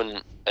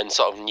different and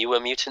sort of newer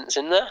mutants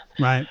in there.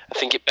 Right. I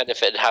think it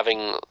benefited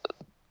having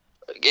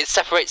it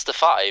separates the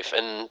 5,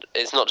 and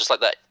it's not just like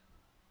that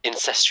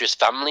incestuous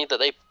family that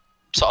they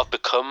sort of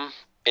become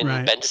in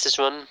Right. Bendis'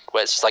 run,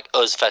 where it's just like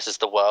us versus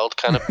the world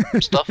kind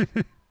of stuff.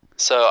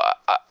 So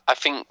I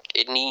think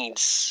it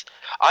needs.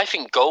 I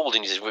think Gold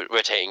needs a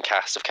rotating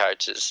cast of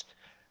characters,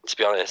 to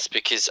be honest,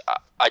 because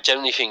I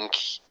generally think,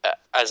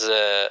 as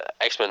a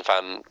X-Men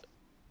fan,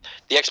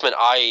 the X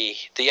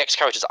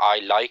characters I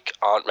like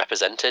aren't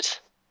represented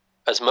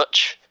as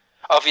much.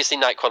 Obviously,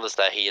 Nightcrawler's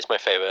there; he is my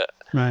favorite.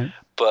 Right.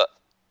 But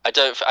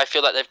I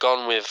feel like they've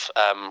gone with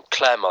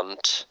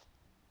Claremont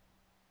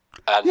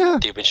and Yeah.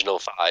 the original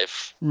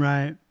 5.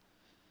 Right.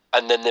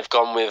 And then they've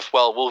gone with,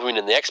 well, Wolverine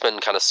and the X-Men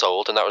kind of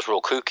sold, and that was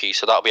real kooky,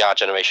 so that'll be our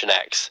Generation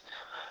X.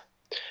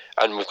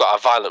 And we've got our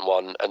Violent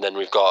one, and then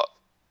we've got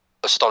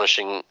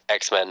Astonishing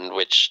X-Men,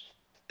 which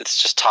it's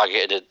just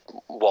targeted at,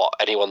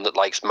 anyone that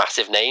likes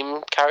massive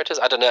name characters?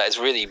 I don't know, it's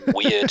really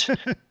weird.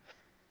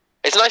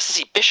 It's nice to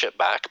see Bishop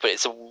back, but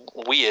it's a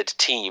weird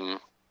team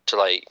to,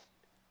 like,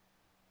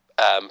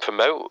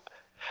 promote.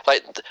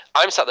 Like,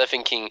 I'm sat there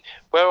thinking,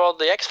 where are all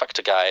the X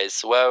Factor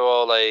guys? Where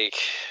are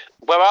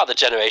the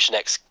Generation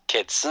X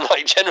kids?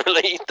 Like,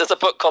 generally, there's a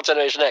book called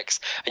Generation X,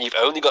 and you've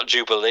only got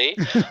Jubilee.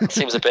 It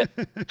seems a bit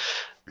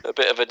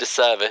of a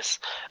disservice.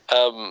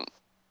 And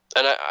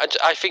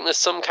I think there's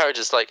some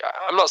characters, like,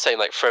 I'm not saying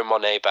like throw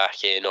Monet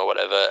back in or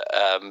whatever,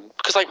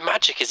 because like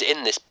Magic is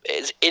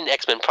in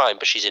X-Men Prime,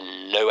 but she's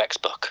in no X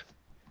book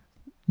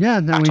Yeah,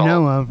 that at we all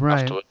know of.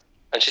 Right. afterward.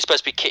 And she's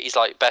supposed to be Kitty's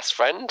like best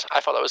friend.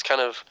 I thought that was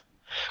kind of,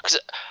 because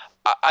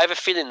I have a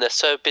feeling they're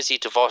so busy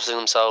divorcing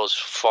themselves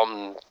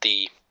from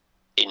the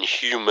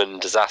Inhuman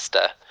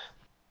disaster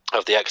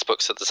of the X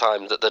books at the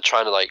time that they're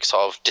trying to like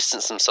sort of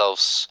distance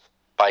themselves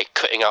by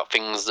cutting out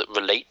things that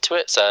relate to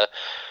it. So,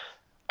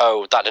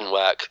 oh, that didn't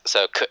work,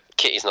 so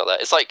Kitty's not there.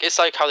 It's like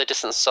how they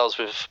distance themselves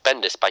with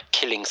Bendis by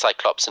killing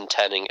Cyclops and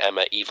turning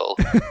Emma evil.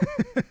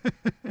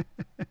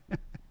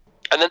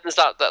 And then there's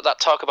that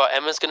talk about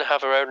Emma's going to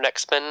have her own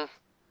X-Men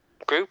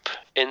group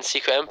in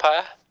Secret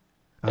Empire.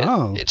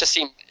 Oh. It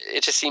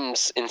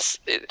seems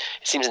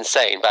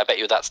insane, but I bet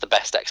you that's the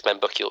best X-Men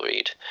book you'll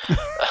read.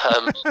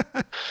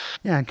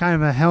 Yeah, kind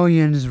of a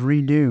Hellions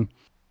redo.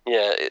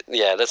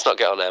 Yeah. Let's not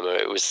get on Emma.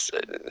 It was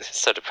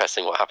so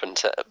depressing what happened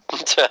to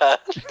her.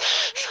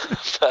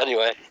 But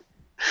anyway,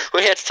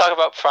 we're here to talk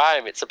about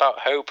Prime. It's about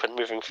hope and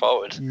moving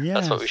forward. Yes.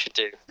 That's what we should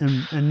do.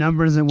 And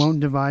numbers that won't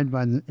divide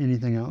by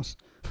anything else.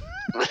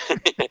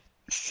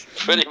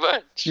 Pretty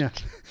much. Yeah.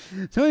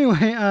 So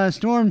anyway,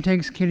 Storm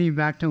takes Kitty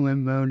back to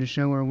Limbo to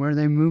show her where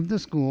they moved the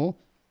school.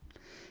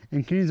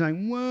 And Kitty's like,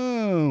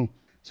 whoa.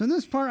 So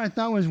this part I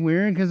thought was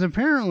weird because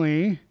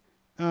apparently,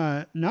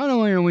 not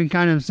only are we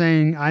kind of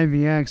saying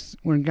IVX,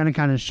 we're going to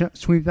kind of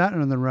sweep that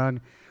under the rug.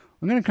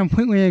 We're going to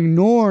completely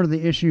ignore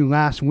the issue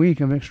last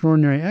week of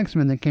Extraordinary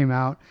X-Men that came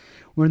out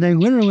where they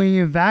literally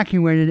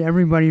evacuated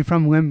everybody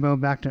from Limbo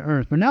back to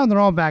Earth. But now they're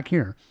all back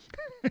here.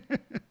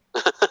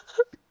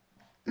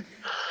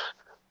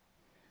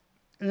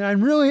 And I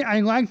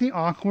like the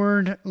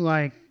awkward,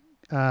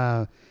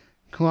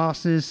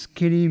 Colossus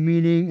Kitty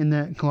meeting, and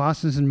that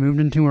Colossus had moved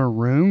into her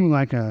room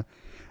like a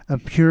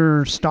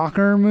pure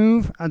stalker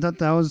move. I thought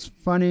that was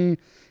funny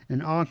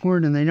and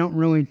awkward, and they don't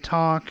really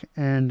talk.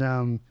 And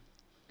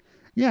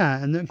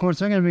and of course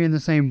they're going to be in the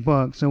same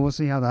book, so we'll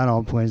see how that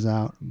all plays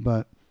out.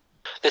 But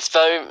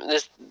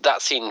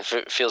that scene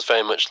feels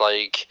very much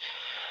like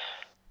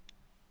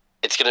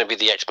it's going to be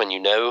the X-Men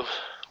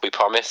we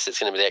promise. It's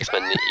going to be the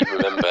X-Men that you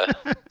remember,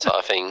 sort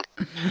of thing.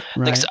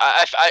 Right. Like,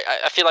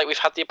 I feel like we've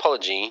had the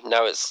apology.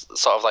 Now it's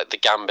sort of like the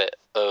gambit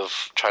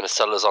of trying to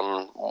sell us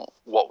on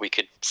what we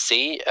could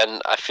see.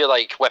 And I feel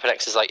like Weapon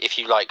X is like, if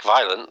you like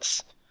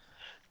violence,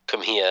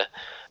 come here.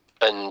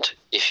 And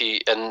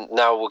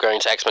now we're going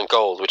to X-Men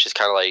Gold, which is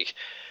kind of like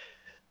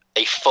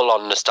a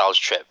full-on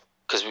nostalgia trip.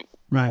 Because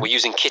we're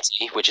using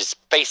Kitty, which is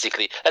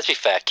basically, let's be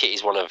fair,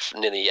 Kitty's one of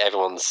nearly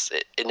everyone's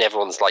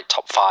like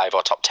top 5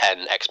 or top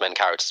 10 X-Men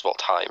characters of all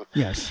time.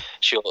 Yes,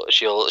 she'll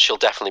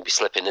definitely be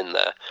slipping in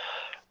there.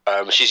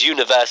 She's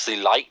universally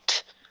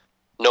liked.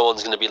 No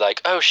one's going to be like,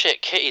 oh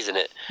shit, Kitty's in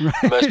it.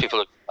 Right. Most people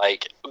are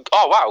like,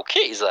 oh wow,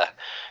 Kitty's there,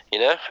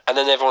 And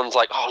then everyone's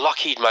like, oh,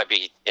 Lockheed might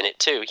be in it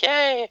too,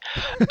 yay!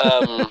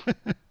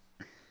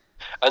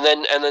 And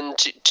then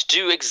to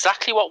do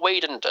exactly what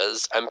Whedon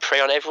does and prey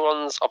on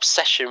everyone's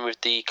obsession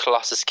with the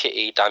Colossus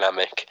Kitty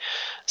dynamic.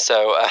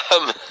 So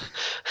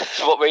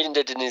what Whedon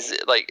did in his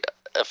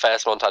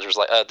first montage was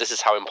like, this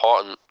is how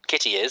important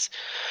Kitty is,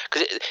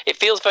 because it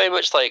feels very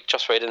much like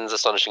Joss Whedon's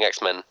Astonishing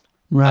X-Men at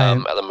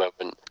the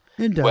moment.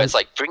 It does. Where it's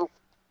like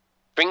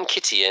bring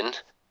Kitty in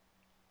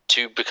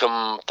to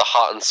become the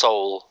heart and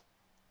soul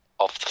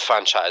of the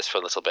franchise for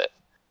a little bit.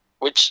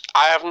 Which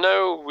I have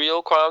no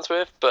real qualms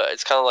with, but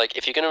it's kind of like,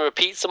 if you're going to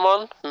repeat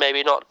someone,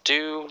 maybe not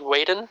do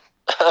Whedon.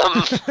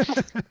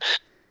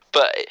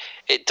 But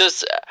it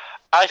does.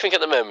 I think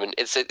at the moment,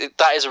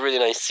 that is a really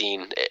nice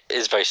scene. It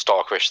is very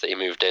stalkerish that he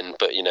moved in,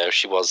 but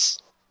she was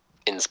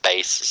in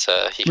space,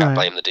 so you can't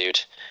blame the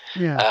dude.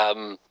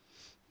 Yeah.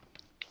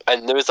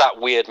 And there was that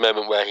weird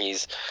moment where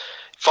he's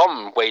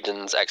from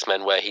Whedon's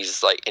X-Men, where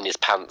he's like in his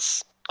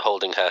pants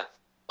holding her,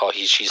 or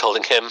she's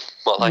holding him.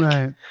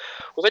 Right.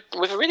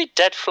 With a really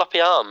dead floppy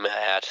arm,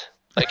 Ed.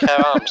 Like,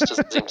 her arm just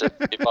doesn't seem to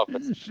be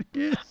bothered.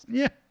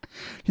 Yeah.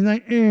 She's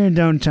like,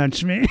 don't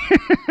touch me.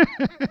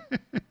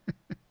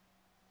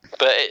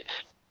 But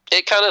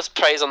it kind of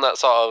preys on that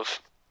sort of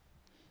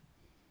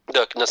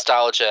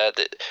nostalgia.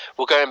 That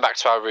we're going back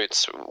to our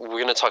roots. We're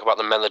going to talk about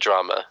the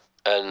melodrama.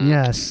 And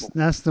yes,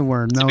 that's the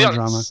word,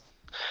 melodrama.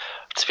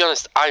 To be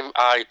honest,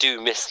 I do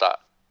miss that.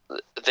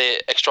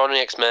 The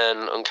Extraordinary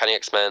X-Men, Uncanny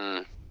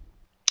X-Men,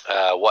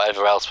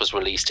 whatever else was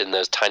released in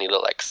those tiny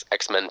little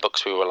X-Men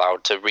books we were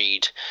allowed to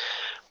read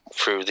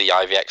through the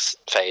IVX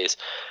phase.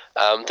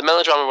 The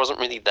melodrama wasn't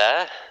really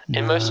there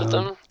in most of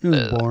them. It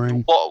was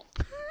boring.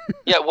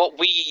 What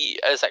we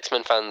as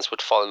X-Men fans would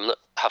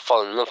have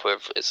fallen in love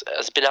with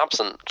has been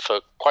absent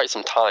for quite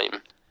some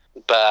time.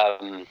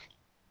 But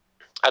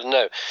I don't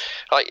know.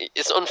 Like,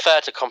 it's unfair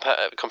to compare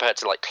it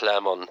to like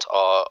Claremont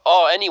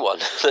or anyone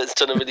that's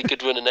done a really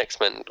good run in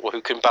X-Men,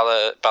 who can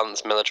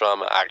balance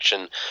melodrama,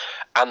 action,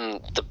 and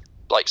the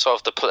sort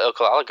of the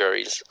political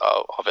allegories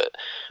of it.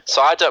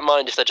 So I don't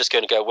mind if they're just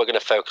going to go, we're going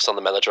to focus on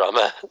the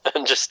melodrama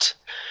and just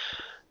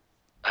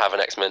have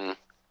an X-Men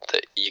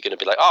that you're going to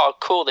be like, oh,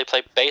 cool, they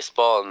play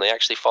baseball and they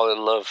actually fall in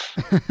love.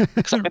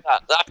 Because I think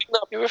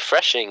that'd be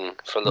refreshing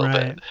for a little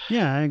bit.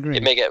 Yeah, I agree.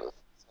 It may get,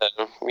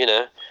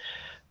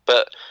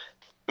 but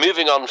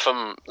moving on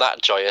from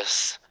that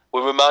joyous,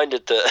 we're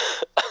reminded that,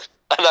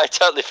 and I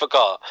totally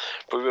forgot,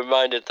 but we're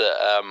reminded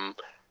that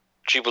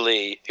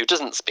Jubilee, who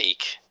doesn't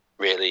speak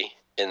really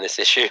in this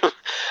issue,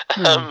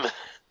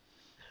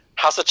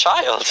 has a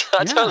child.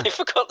 I totally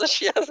forgot that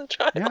she has a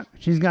child. Yeah,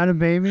 she's got a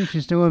baby.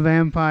 She's still a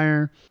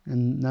vampire,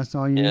 and that's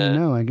all you need to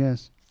know, I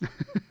guess.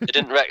 They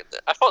didn't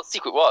I thought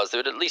Secret was they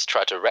would at least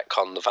try to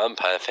retcon the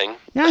vampire thing.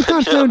 Yeah, I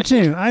thought so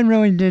too. I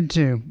really did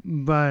too,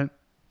 but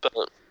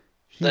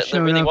they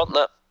really want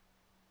that.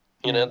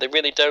 They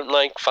really don't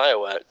like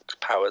firework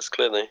powers,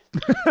 clearly.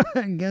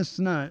 I guess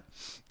not.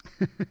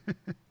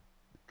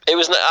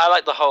 I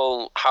like the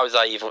whole "how did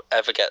I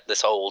ever get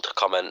this old"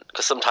 comment,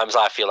 because sometimes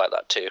I feel like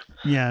that too.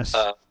 Yes.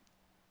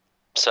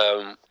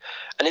 So,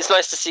 and it's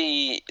nice to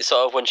see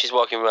sort of when she's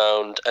walking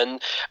around,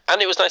 and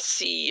it was nice to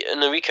see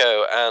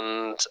Noriko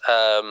and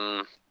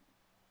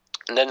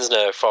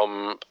Nensno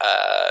from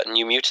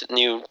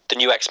the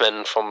new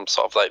X-Men from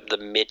sort of like the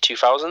mid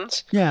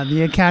 2000s. Yeah,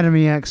 the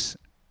Academy X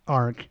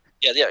arc.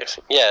 Yeah,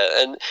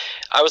 and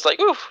I was like,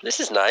 ooh, this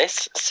is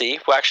nice. See,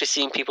 we're actually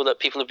seeing people that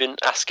people have been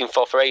asking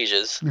for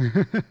ages.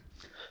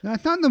 I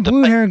thought the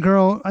blue-haired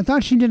girl, I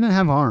thought she didn't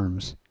have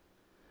arms.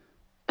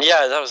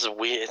 Yeah, that was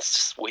weird. It's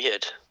just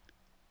weird.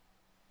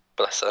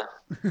 Bless her.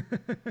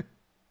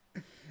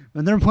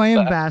 But they're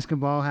playing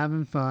basketball,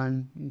 having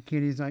fun. And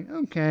Kitty's like,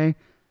 okay,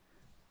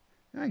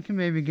 I can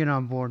maybe get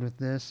on board with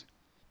this.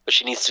 But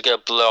she needs to go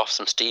blow off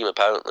some steam,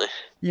 apparently.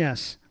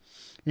 Yes.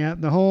 Yeah,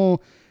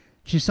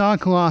 she saw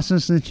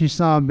Colossus, and she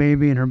saw a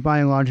baby, and her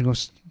biological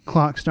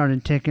clock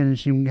started ticking, and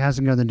she has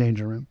to go to the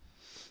danger room.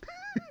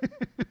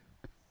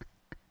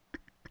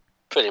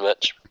 Pretty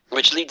much.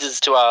 Which leads us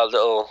to our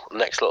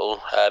next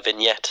little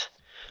vignette,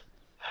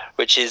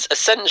 which is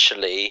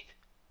essentially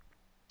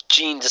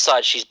Jean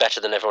decides she's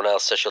better than everyone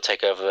else, so she'll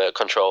take over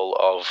control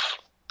of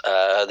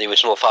the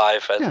original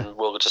five, and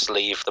we'll just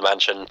leave the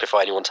mansion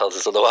before anyone tells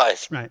us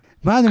otherwise. Right.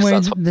 By the way,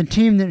 the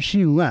team that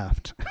she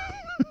left.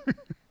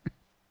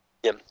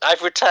 Yeah,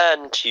 I've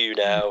returned to you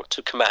now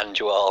to command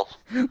you all.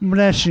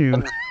 Bless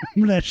you.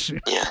 Bless you.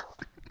 Yeah.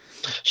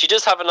 She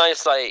does have a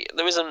nice, like,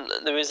 there is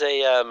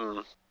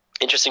a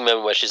interesting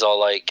moment where she's all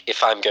like,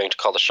 if I'm going to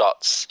call the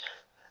shots,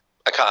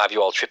 I can't have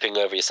you all tripping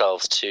over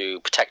yourselves to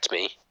protect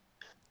me.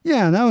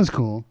 Yeah, that was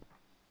cool.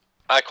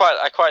 I quite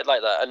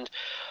like that, and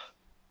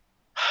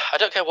I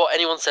don't care what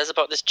anyone says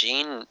about this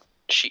Jean.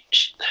 She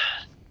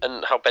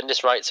and how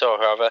Bendis writes her or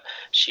however,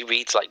 she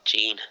reads like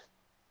Jean.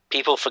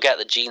 People forget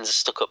that Jean's a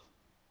stuck-up.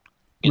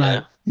 You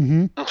know?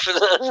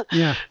 Mm-hmm.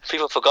 Yeah.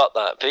 People forgot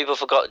that. People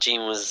forgot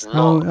Jean was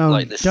not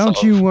like this.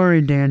 Don't you worry,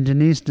 Dan.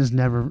 Denise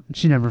never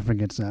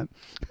forgets that.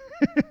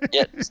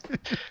 Yeah.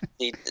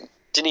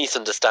 Denise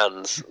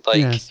understands.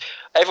 Like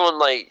everyone,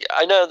 like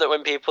I know that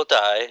when people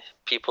die,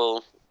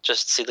 people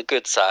just see the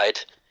good side.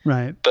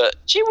 Right. But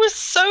she was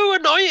so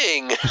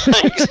annoying.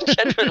 Like,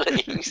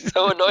 generally,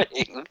 so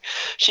annoying.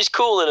 She's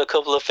cool in a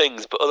couple of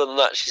things, but other than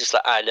that, she's just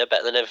like, I know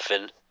better than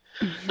everything.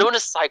 No one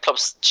has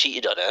Cyclops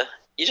cheated on her.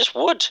 You just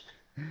would.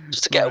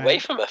 Just to get away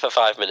from her for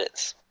 5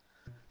 minutes.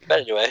 But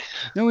anyway.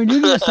 No, we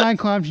do get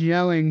Cyclops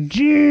yelling,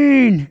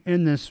 Jean!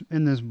 in this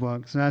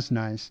book, so that's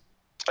nice.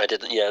 I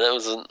didn't, yeah, that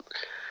was a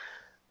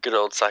good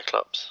old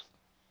Cyclops.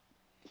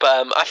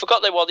 But I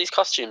forgot they wore these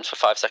costumes for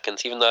 5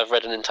 seconds, even though I've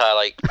read an entire,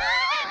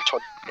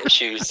 20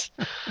 issues.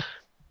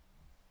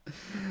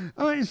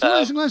 All right,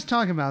 so let's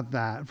talk about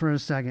that for a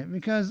second,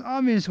 because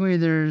obviously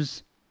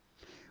there's,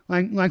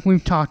 like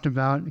we've talked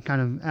about,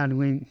 kind of at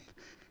length,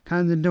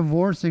 kind of the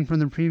divorcing from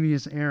the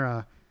previous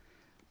era.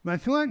 But I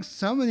feel like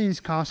some of these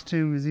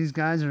costumes, these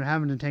guys are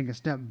having to take a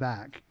step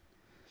back.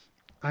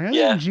 I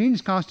think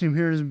Jean's costume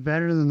here is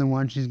better than the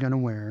one she's going to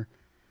wear.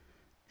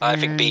 I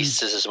think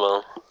Beast is as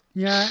well.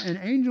 Yeah, and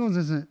Angel's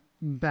isn't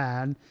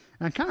bad.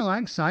 And I kind of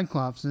like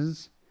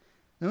Cyclops's.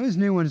 Those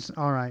new ones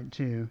all right,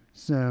 too.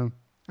 So,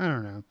 I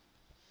don't know.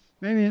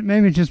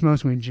 Maybe it's just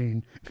mostly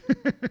Jean.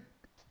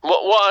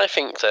 What I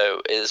think,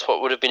 though, is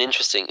what would have been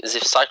interesting is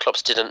if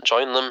Cyclops didn't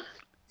join them.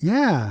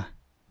 Yeah.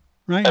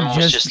 Right. And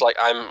was just like,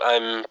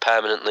 I'm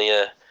permanently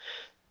a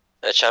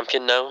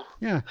champion now.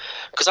 Yeah.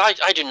 Because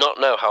I do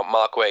not know how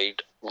Mark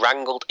Waid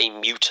wrangled a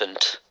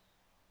mutant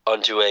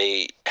onto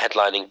a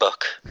headlining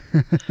book.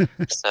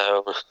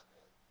 So,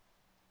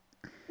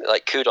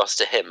 kudos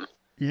to him.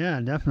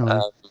 Yeah,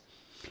 definitely.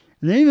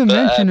 They even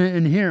mention it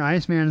in here.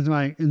 Iceman's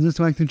like, is this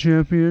like the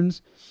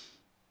champions?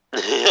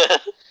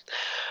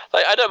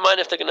 I don't mind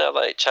if they're going to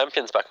have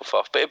champions back and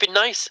forth, but it'd be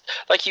nice,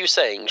 like you were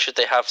saying, should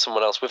they have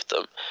someone else with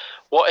them?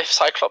 What if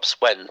Cyclops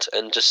went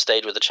and just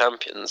stayed with the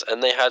champions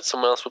and they had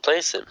someone else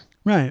replace him?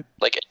 Right.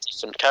 Like a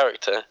different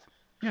character.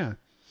 Yeah.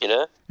 You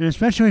know? And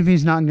especially if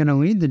he's not going to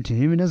lead the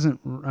team, it doesn't,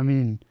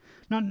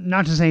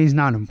 not to say he's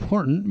not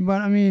important,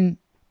 but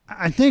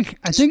I think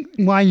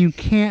why you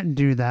can't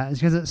do that is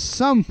because at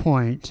some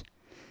point,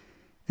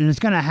 and it's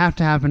going to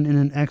happen in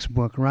an X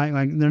book, right?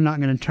 Like, they're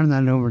not going to turn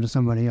that over to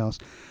somebody else.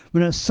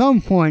 But at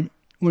some point,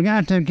 we're going to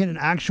have to get an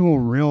actual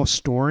real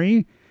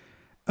story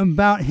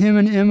about him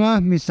and Emma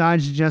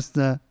besides just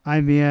the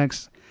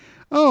IVX.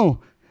 Oh,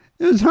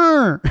 it was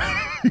her!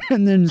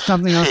 And then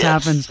something else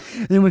happens.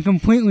 And then we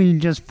completely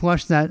just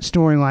flush that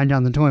storyline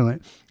down the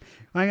toilet.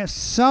 Like, at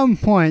some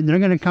point, they're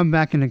going to come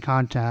back into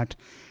contact.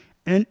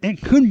 And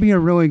it could be a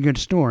really good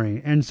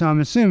story. And so I'm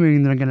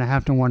assuming they're going to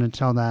have to want to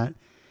tell that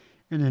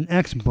in an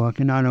X book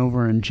and not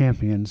over in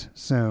Champions.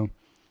 So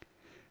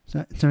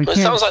it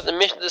sounds like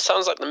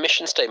the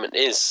mission statement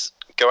is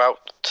go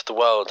out to the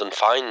world and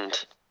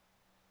find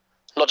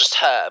not just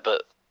her,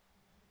 but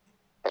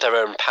their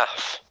own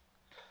path.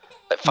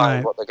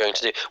 Find what they're going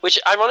to do. Which,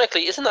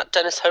 ironically, isn't that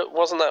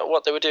wasn't that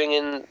what they were doing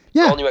in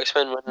All New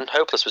X-Men when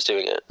Hopeless was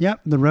doing it?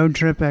 Yep, the road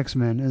trip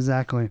X-Men,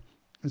 exactly.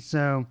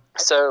 So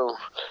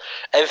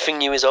everything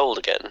new is old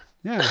again.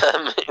 Yeah.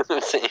 It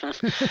would seem.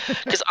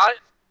 Because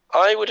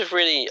I would have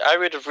really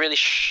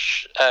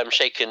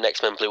shaken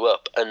X-Men Blue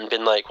up and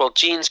been like, well,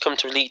 Jean's come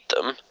to lead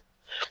them.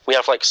 We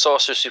have like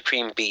Sorcerer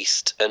Supreme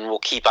Beast, and we'll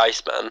keep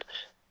Iceman.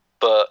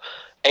 But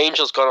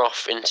Angel's gone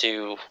off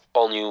into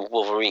all new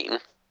Wolverine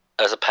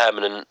as a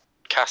permanent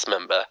cast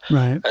member,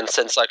 Right. and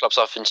send Cyclops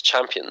off into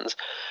Champions,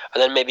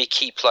 and then maybe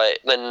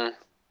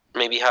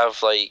maybe have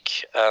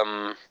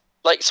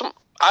some,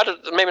 I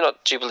don't, maybe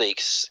not Jubilee,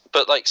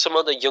 but like some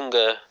other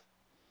younger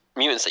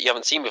mutants that you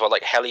haven't seen before,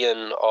 like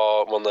Hellion,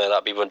 or one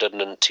that'd be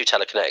redundant. 2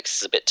 telekinetics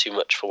is a bit too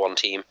much for one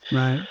team.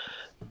 Right.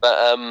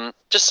 But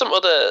just some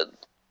other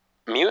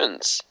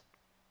mutants,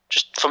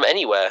 just from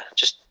anywhere.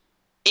 Just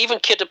even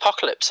Kid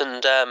Apocalypse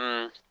and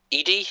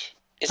Edie.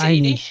 Is it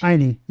Edie?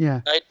 ID,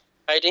 yeah.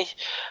 ID.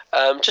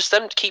 Just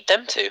them to keep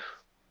them two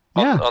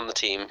on the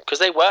team, because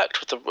they worked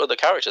with the other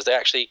characters. They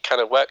actually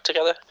kind of worked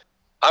together.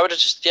 I would have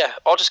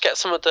or just get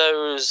some of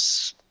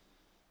those,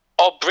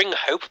 or bring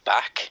Hope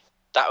back.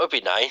 That would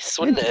be nice,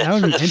 wouldn't it? That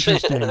would be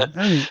interesting. That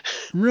would be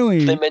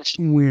really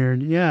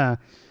weird, yeah.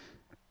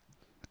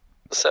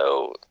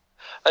 So,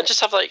 and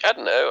just have like, I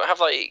don't know, have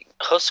like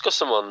Husk or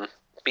someone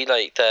be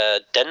like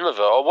the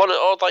Denver,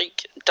 or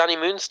like Danny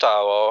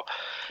Moonstar, or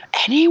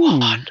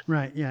anyone. Ooh,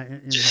 right, yeah,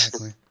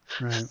 exactly.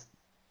 Right.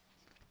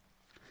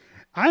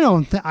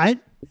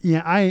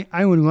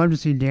 I would love to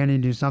see Danny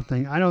do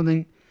something. I don't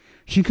think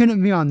she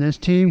couldn't be on this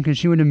team because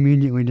she would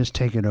immediately just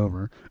take it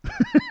over.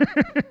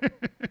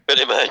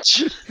 Pretty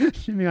much.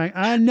 She'd be like,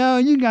 I know,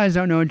 you guys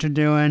don't know what you're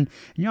doing.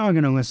 Y'all are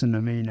going to listen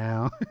to me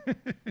now.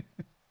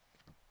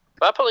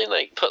 I'd probably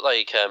put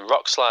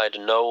Rockslide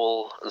and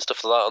Noel and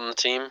stuff like that on the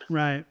team.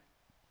 Right.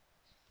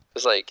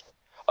 It's like,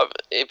 I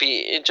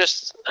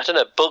don't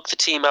know, bulk the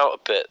team out a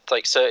bit.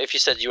 Like, so if you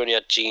said you only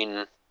had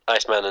Jean,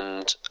 Iceman,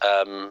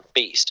 and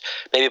Beast,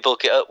 maybe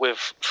bulk it up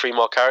with 3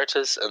 more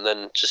characters, and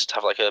then just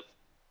have like a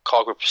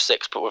core group of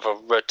 6, but with a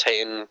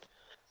rotating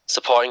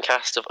supporting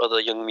cast of other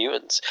young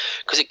mutants.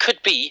 Because it could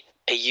be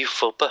a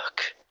youthful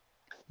book.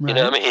 Right. You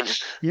know what I mean?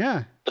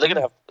 Yeah. But they're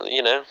going to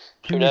have,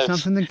 who knows?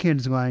 Something the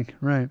kids like,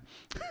 right.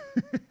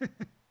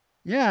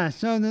 Yeah,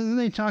 so then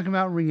they talk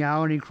about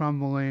reality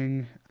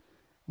crumbling,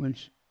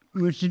 which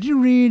did you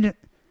read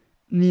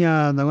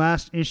the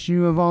last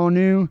issue of All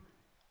New?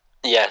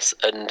 Yes,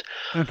 and...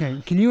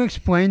 Okay, can you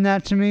explain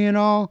that to me at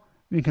all?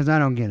 Because I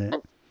don't get it.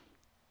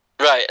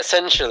 Right,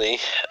 essentially,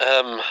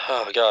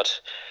 oh god.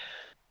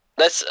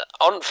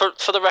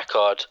 For the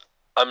record,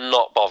 I'm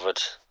not bothered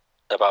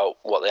about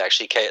what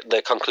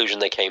the conclusion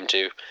they came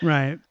to.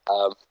 Right.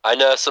 I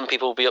know some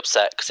people will be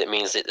upset because it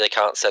means that they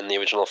can't send the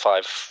original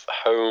 5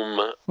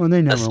 home. Well,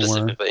 they never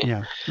specifically. were.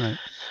 Yeah, right.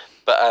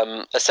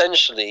 But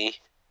essentially,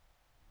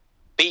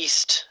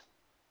 Beast,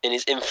 in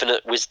his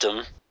infinite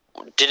wisdom,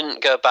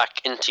 didn't go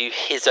back into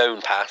his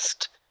own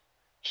past.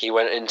 He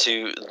went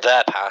into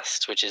their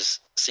past, which is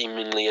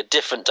seemingly a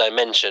different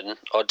dimension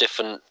or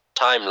different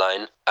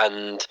timeline,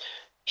 and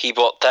he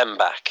brought them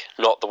back,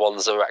 not the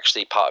ones that were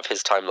actually part of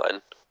his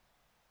timeline.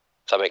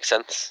 If that makes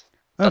sense?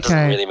 Okay. That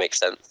doesn't really make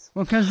sense.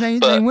 Well, because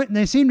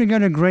they seem to go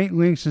to great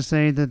lengths to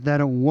say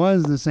that it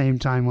was the same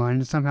timeline,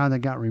 and somehow they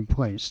got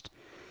replaced.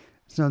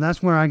 So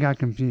that's where I got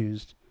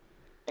confused.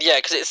 Yeah,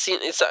 because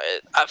it's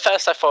at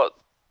first I thought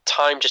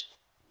time just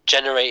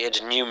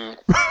generated new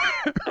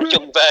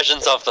young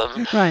versions of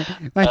them. Right.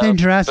 I think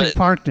Jurassic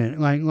Park did.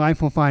 Like,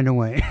 life will find a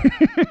way.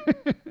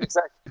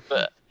 Exactly.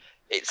 But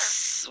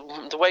it's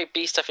the way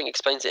Beast, I think,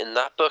 explains it in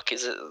that book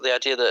is the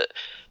idea that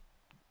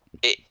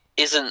it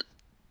isn't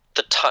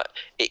the time.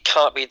 It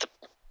can't be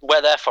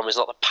where they're from is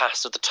not the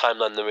past of the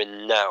timeline they're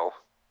in now.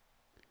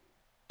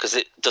 Because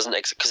it doesn't.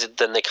 Because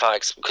then they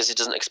can't. Because it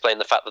doesn't explain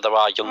the fact that there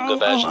are younger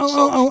versions.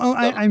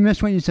 I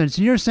missed what you said.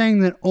 So you're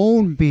saying that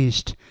old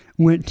Beast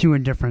went to a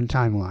different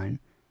timeline?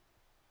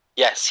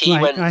 Yes, he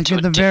went to a at the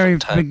different very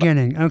timeline.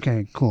 beginning.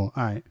 Okay, cool.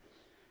 All right,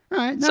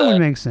 that would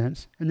make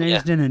sense. And they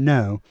just didn't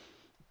know.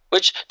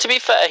 Which, to be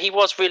fair, he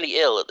was really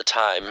ill at the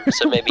time,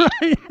 so maybe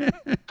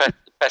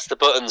pressed the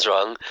buttons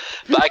wrong.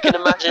 But I can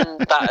imagine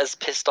that has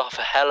pissed off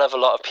a hell of a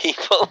lot of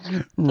people.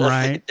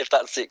 Right. If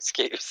that's the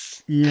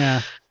excuse.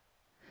 Yeah.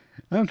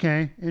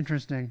 Okay,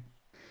 interesting.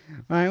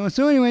 All right, well,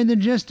 so anyway, the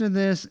gist of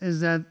this is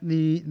that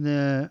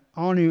the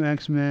all-new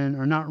X-Men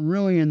are not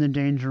really in the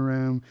Danger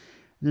Room.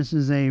 This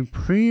is a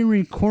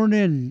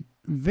pre-recorded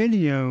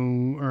video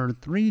or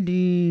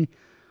 3D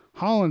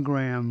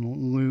hologram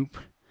loop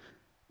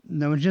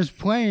that was just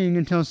playing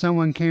until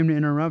someone came to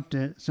interrupt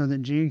it so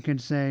that Jean could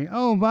say,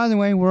 oh, by the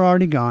way, we're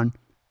already gone.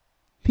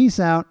 Peace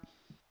out.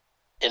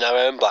 In our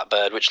own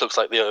Blackbird, which looks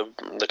like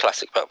the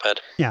classic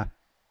Blackbird. Yeah.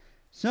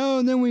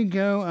 So then we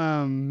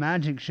go,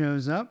 Magic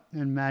shows up,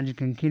 and Magic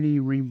and Kitty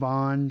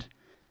rebond,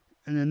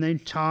 and then they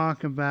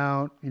talk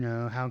about,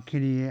 how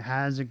Kitty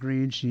has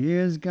agreed she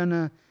is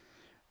gonna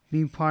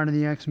be part of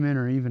the X-Men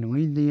or even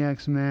lead the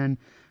X-Men,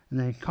 and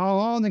they call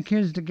all the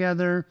kids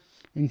together,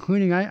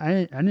 including,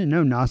 I didn't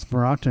know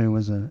Nosferatu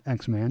was an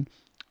X-Man,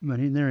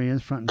 but there he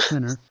is, front and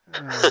center.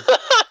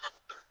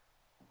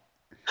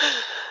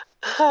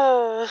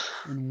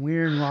 And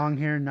weird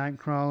long-haired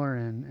Nightcrawler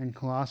and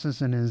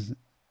Colossus in his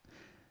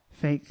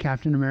fake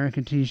Captain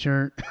America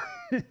T-shirt.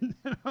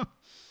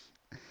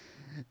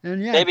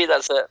 And yeah, Maybe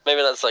that's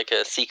like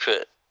a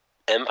secret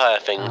Empire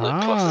thing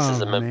that crosses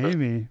as a member.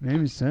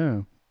 maybe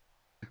so.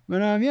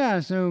 But yeah,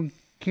 so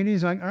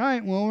Kitty's like, all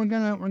right, well, we're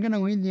gonna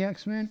lead the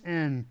X-Men,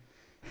 and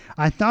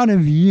I thought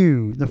of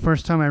you the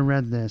first time I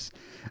read this,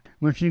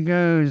 where she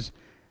goes,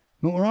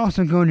 but we're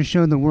also going to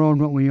show the world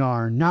what we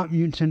are: not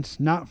mutants,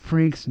 not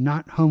freaks,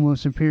 not Homo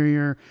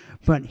superior,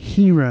 but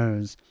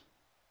heroes.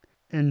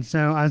 And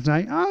so I was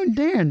like, oh,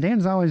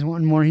 Dan's always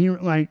wanting more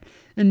hero, like,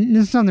 and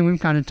this is something we've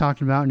kind of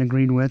talked about and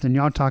agreed with, and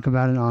y'all talk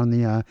about it on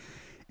the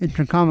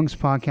Intercomics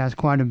podcast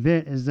quite a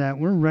bit, is that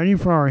we're ready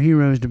for our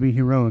heroes to be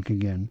heroic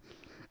again.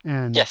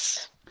 And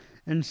Yes.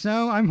 And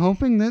so I'm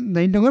hoping that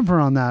they deliver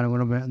on that a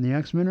little bit. And the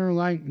X-Men are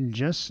like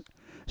just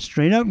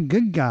straight up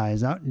good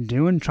guys out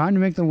trying to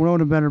make the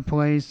world a better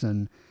place,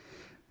 and,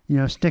 you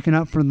know, sticking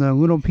up for the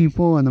little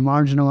people and the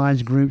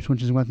marginalized groups,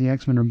 which is what the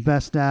X-Men are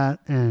best at,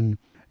 and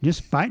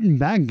just fighting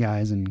bad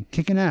guys and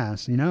kicking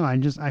ass. You know,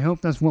 I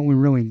hope that's what we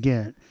really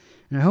get.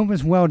 And I hope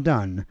it's well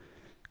done,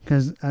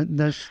 because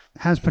this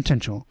has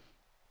potential.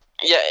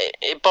 Yeah,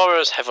 it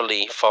borrows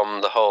heavily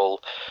from the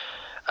whole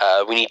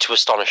we need to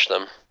astonish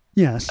them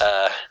Yes.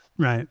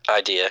 Right.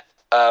 idea.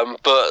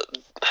 But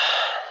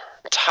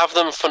to have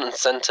them front and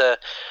center,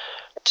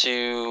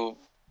 to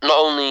not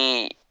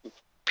only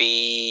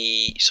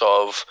be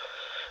sort of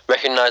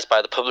recognized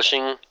by the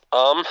publishing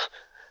arm,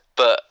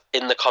 but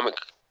in the comic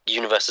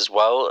universe as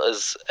well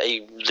as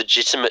a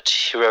legitimate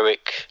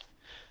heroic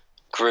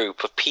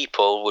group of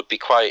people would be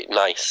quite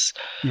nice.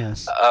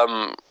 Yes.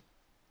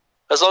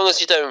 As long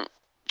as you don't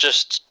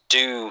just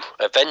do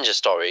Avenger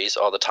stories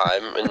all the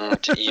time, and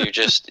you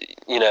just,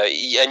 you know,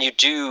 and you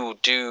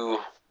do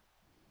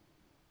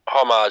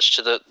homage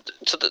to the,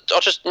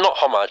 or just not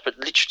homage, but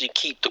literally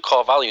keep the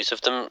core values of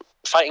them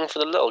fighting for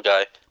the little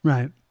guy.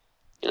 Right.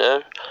 You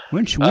know?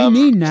 Which we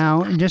need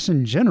now, just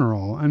in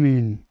general. I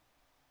mean,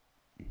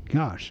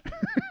 gosh.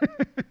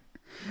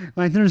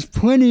 Like, there's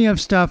plenty of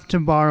stuff to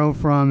borrow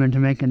from and to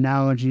make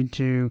analogy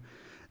to.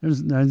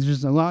 There's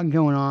just a lot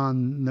going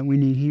on that we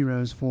need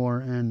heroes for.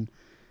 And,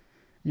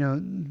 you know,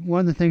 one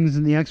of the things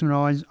that the X-Men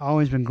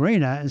always been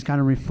great at is kind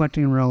of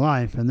reflecting real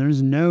life. And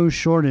there's no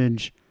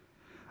shortage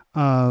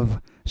of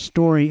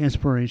story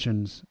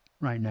inspirations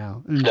right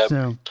now. And Nope.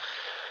 so,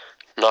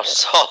 Not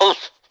at all.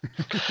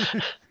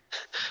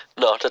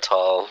 Not at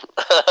all.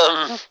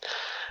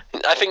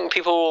 I think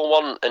people will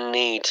want and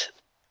need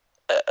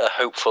a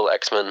hopeful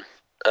X-Men.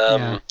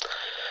 Yeah.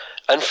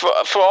 And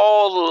for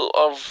all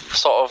of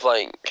sort of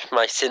like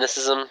my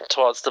cynicism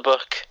towards the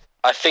book,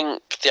 I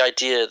think the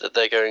idea that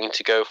they're going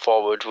to go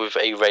forward with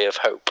a ray of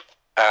hope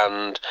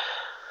and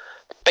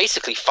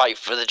basically fight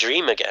for the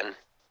dream again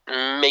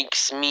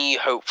makes me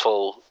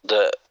hopeful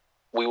that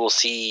we will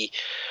see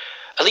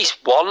at least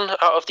one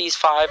out of these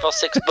 5 or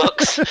 6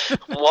 books.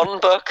 One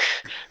book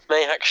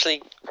may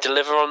actually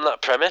deliver on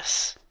that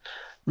premise.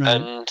 right.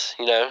 And,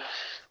 you know,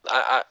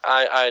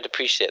 I'd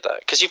appreciate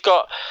that.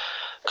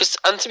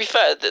 And to be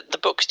fair, the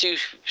books do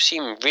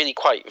seem really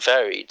quite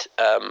varied.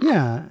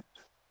 Yeah.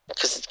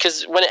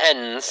 Because when it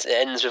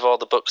ends with all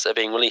the books that are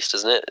being released,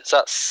 doesn't it? Is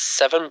that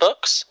 7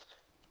 books?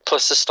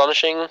 Plus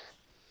Astonishing,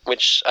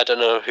 which I don't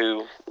know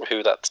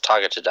who that's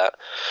targeted at.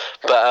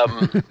 But,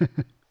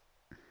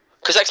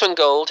 because X-Men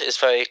Gold is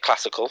very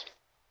classical,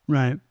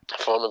 Right.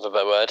 for want of a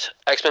better word.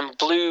 X-Men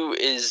Blue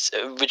is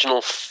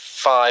original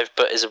 5,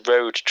 but is a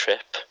road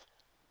trip.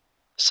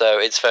 So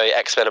it's very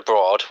X-Men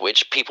Abroad,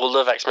 which people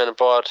love X-Men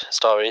Abroad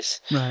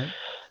stories. Right.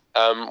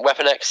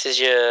 Weapon X is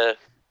your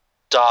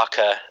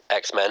darker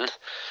X-Men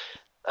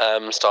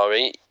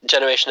story.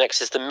 Generation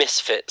X is the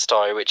misfit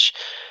story, which,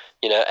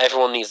 you know,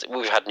 everyone needs.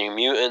 We've had New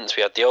Mutants,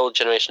 we had the old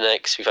Generation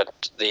X, we've had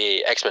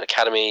the X-Men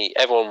Academy.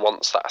 Everyone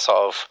wants that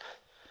sort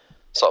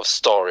of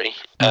story.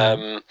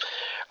 And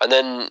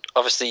then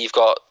obviously you've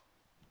got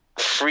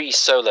 3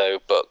 solo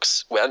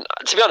books. And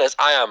to be honest,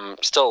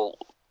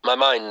 my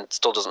mind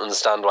still doesn't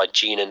understand why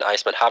Jean and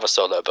Iceman have a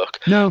solo book.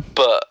 No.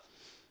 But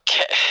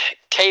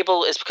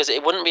Cable is because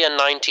it wouldn't be a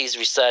 90s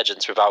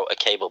resurgence without a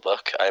Cable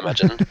book, I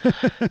imagine.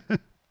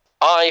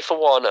 I,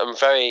 for one, am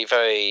very,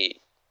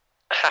 very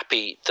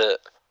happy that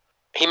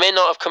he may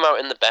not have come out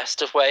in the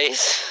best of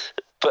ways,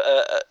 but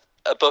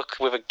a book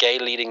with a gay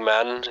leading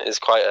man is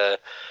quite a...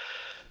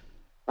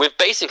 With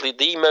basically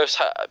the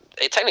most...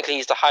 Technically,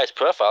 he's the highest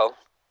profile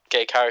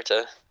gay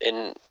character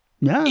in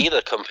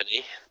either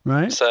company.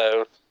 Right.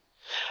 So...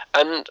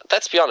 And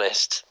let's be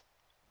honest,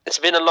 it's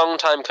been a long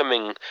time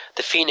coming.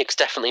 The Phoenix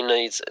definitely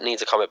needs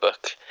a comic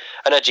book.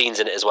 I know Jean's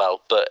in it as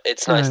well, but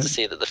it's nice to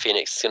see that the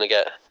Phoenix is going to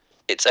get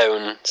its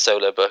own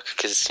solo book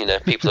because, you know,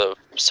 people are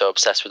so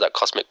obsessed with that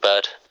cosmic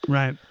bird.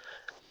 Right.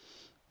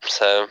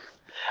 So,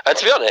 and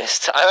to be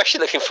honest, I'm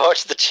actually looking forward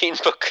to the Jean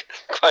book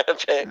quite a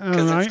bit.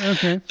 Right.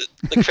 Okay.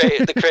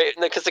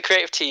 Because the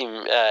creative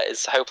team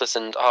is hopeless,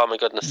 and oh my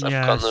goodness, I've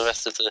forgotten the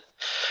rest of the.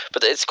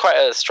 But it's quite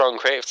a strong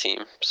creative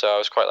team, so I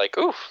was quite like,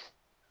 ooh.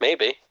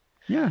 Maybe.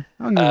 Yeah,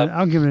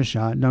 I'll give it a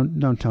shot.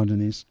 Don't tell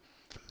Denise.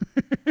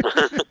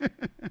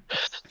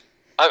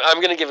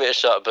 I'm gonna give it a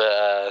shot,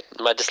 but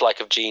my dislike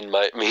of Jean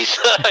might mean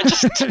I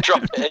just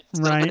drop it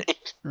instantly.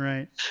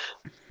 Right.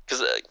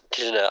 Because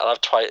I'll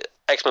have twice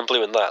X-Men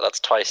Blue and that's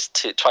twice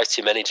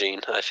too many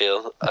Jean. I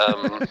feel.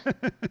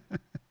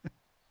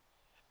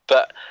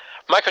 But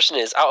my question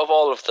is, out of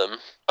all of them,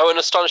 and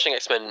Astonishing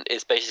X-Men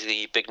is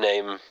basically big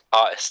name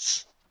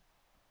artists,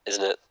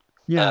 isn't it?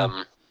 Yeah.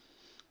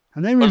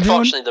 Have they revealed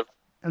Unfortunately,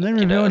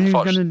 who's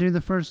going to do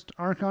the first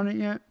arc on it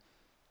yet?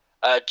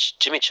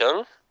 Jimmy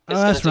Chung. Oh,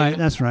 that's right.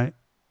 That's right.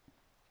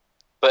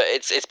 But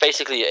it's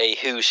basically a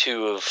who's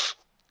who of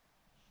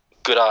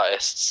good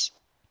artists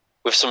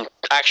with some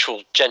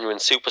actual genuine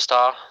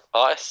superstar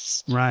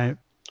artists. Right.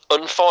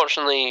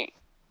 Unfortunately,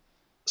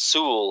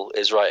 Sewell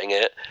is writing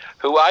it,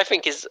 who I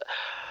think is...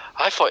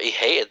 I thought he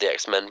hated the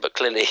X-Men, but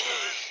clearly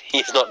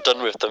he's not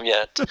done with them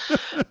yet.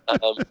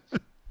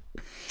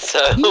 So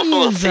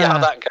we'll see how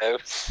that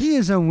goes. He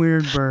is a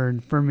weird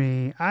bird for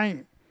me.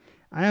 I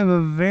have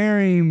a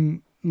very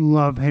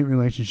love-hate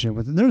relationship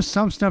with him. There's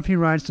some stuff he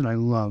writes that I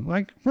love.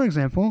 Like, for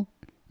example,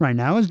 right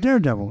now is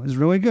Daredevil. Is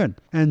really good.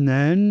 And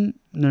then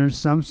there's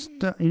some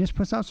stuff... He just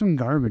puts out some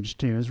garbage,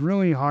 too. It's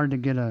really hard to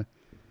get a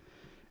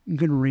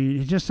good read.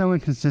 He's just so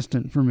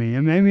inconsistent for me.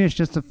 And maybe it's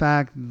just the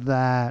fact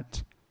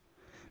that...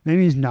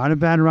 Maybe he's not a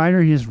bad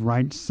writer. He just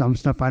writes some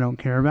stuff I don't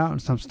care about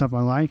and some stuff I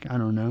like. I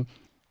don't know.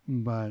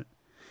 But,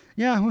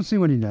 yeah, we'll see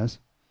what he does.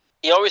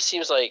 He always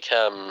seems like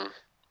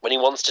when he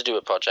wants to do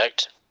a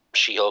project,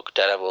 She-Hulk,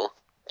 Daredevil,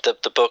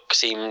 the book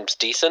seems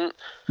decent.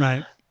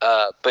 Right.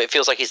 But it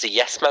feels like he's a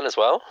yes man as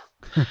well.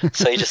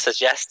 So he just says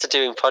yes to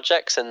doing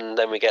projects, and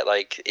then we get,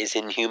 like, his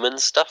Inhumans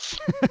stuff.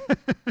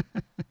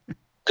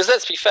 Because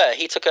let's be fair,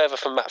 he took over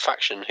from Matt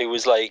Fraction, who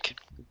was, like,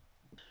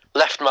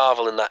 left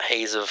Marvel in that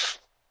haze of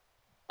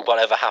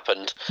whatever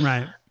happened.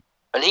 Right.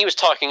 And he was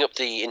talking up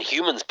the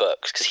Inhumans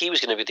books, because he was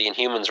going to be the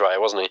Inhumans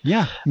writer, wasn't he?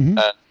 Yeah. Mm-hmm.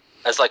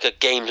 As like a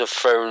Game of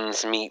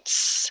Thrones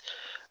meets...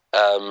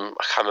 I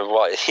can't remember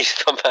what he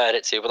compared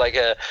it to, but like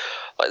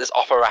this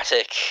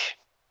operatic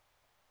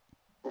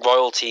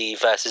royalty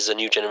versus a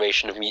new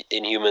generation of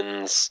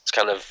Inhumans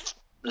kind of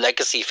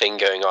legacy thing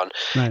going on.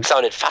 Right. It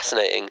sounded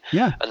fascinating.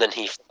 Yeah. And then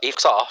he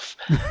fucks off,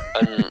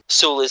 and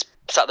Sewell is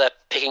sat there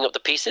picking up the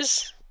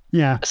pieces.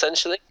 Yeah.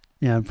 Essentially.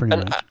 Yeah, pretty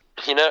much.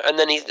 And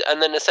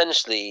then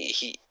essentially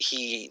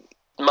he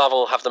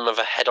Marvel have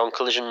a head-on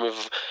collision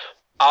with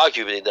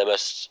arguably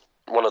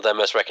one of their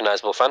most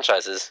recognizable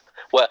franchises,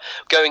 where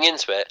going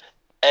into it,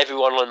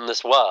 everyone in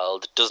this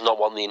world does not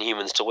want the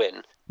Inhumans to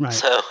win. Right.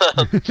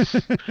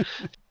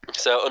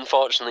 So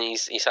unfortunately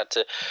he's had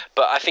to,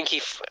 but I think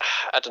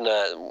I don't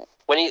know,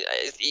 when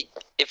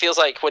it feels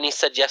like when he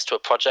said yes to a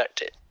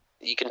project,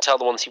 you can tell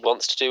the ones he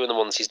wants to do and the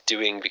ones he's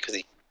doing because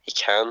he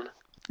can.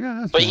 Yeah,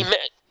 that's but fair.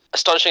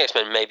 Astonishing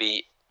X-Men may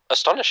be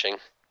astonishing,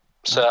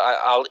 so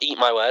I'll eat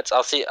my words.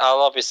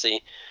 I'll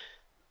obviously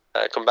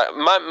come back.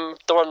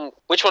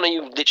 Which one are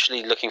you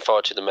literally looking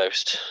forward to the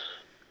most?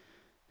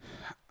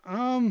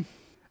 I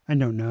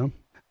don't know.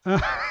 I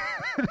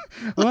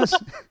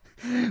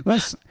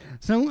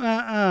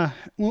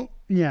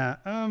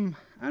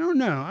don't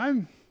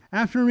know.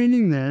 After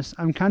reading this,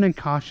 I'm kind of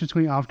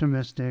cautiously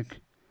optimistic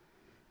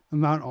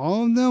about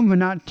all of them, but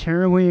not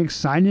terribly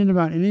excited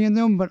about any of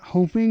them, but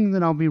hoping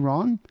that I'll be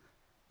wrong,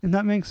 if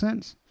that makes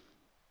sense.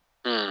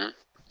 Mm.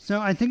 So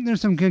I think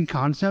there's some good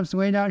concepts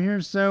laid out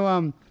here.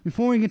 So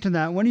before we get to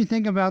that, what do you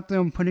think about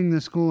them putting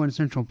the school in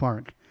Central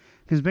Park?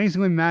 Because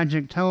basically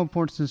Magic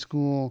teleports the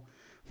school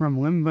from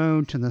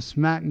Limbo to the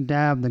smack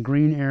dab, the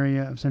green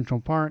area of Central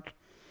Park,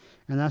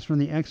 and that's where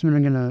the X-Men are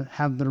going to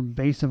have their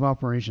base of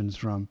operations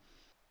from.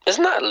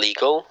 Isn't that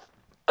illegal?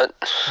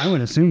 I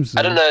would assume so.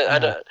 I don't know.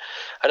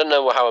 I don't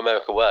know how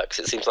America works.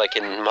 It seems like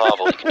in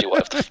Marvel you can do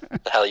whatever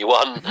the hell you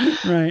want.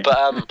 Right.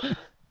 But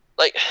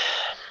like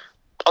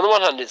on the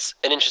one hand, it's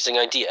an interesting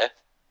idea.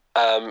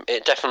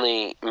 It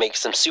definitely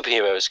makes them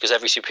superheroes because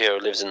every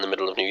superhero lives in the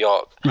middle of New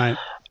York. Right.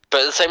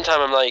 But at the same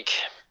time, I'm like,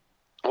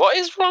 what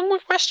is wrong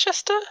with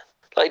Westchester?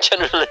 Like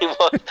generally,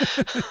 what?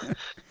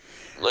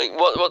 Like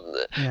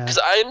what? Because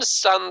I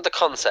understand the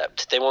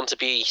concept. They want to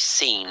be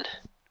seen.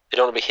 They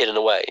don't want to be hidden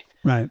away.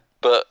 Right.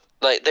 But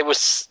like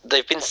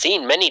they've been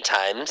seen many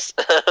times,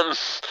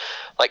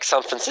 like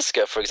San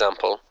Francisco, for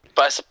example.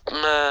 But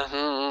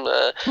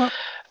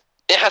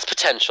it has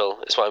potential,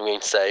 is what I'm going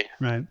to say.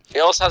 Right. It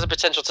also has a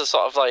potential to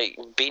sort of like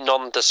be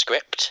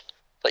nondescript,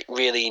 like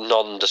really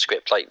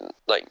nondescript. Like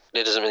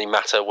it doesn't really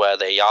matter where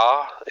they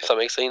are, if that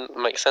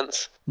makes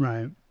sense.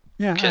 Right.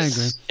 Yeah, I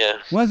agree. Yeah.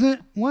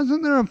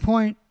 Wasn't there a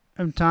point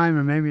of time,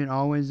 or maybe it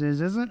always is?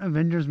 Isn't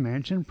Avengers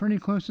Mansion pretty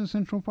close to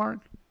Central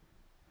Park?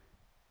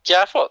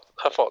 Yeah,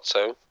 I thought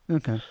so.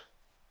 Okay.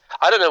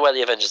 I don't know where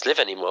the Avengers live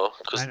anymore.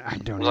 Cause, I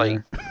don't like,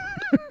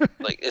 either.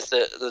 like, is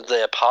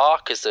there a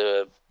park? Is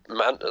there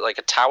like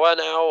a tower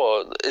now,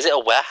 or is it a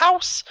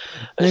warehouse?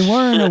 They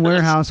were in a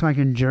warehouse like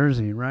in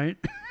Jersey, right?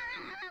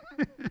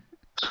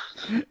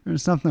 Or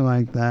something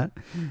like that.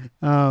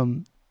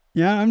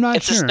 Yeah, I'm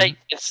not sure.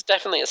 It's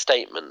definitely a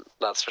statement,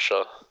 that's for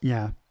sure.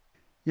 Yeah.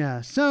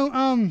 Yeah. So,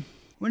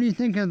 what do you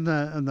think of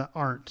the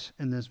art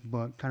in this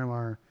book? Kind of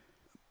our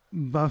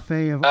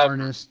buffet of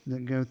artists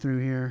that go through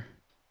here.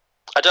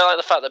 I don't like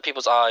the fact that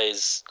people's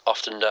eyes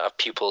often don't have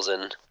pupils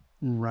in.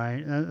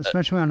 Right,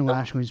 especially on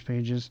Lashley's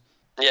pages.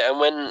 Yeah,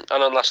 and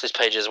on Lashley's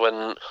pages,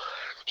 when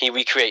he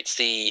recreates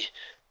the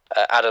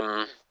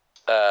Art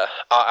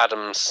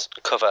Adams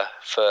cover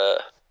for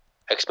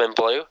X-Men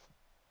Blue,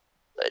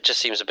 it just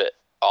seems a bit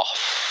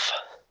off.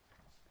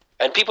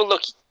 And people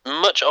look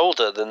much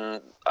older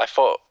than I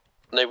thought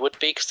they would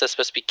be, because they're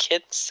supposed to be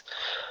kids.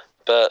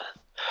 But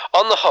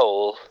on the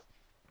whole,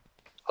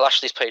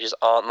 Lashley's pages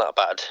aren't that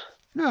bad.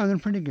 No, they're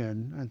pretty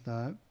good, I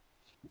thought.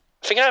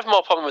 I think I have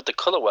more problem with the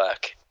colour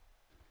work.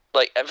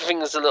 Like,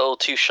 everything's a little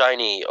too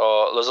shiny,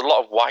 or there's a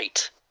lot of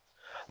white.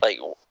 Like,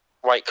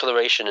 white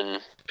coloration in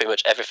pretty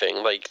much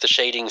everything. Like, the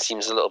shading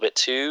seems a little bit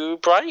too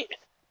bright.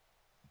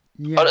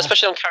 Yeah. Oh,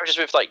 especially on characters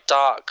with, like,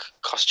 dark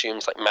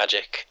costumes, like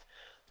Magic.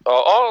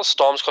 Or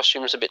Storm's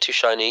costume is a bit too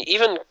shiny.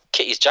 Even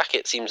Kitty's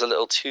jacket seems a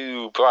little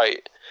too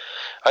bright.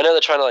 I know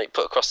they're trying to, like,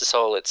 put across this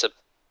whole it's a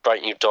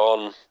bright new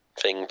dawn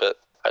thing, but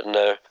I don't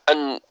know.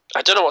 And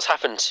I don't know what's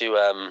happened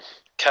to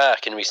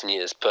Kirk in recent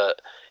years,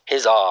 but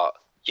his art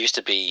used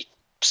to be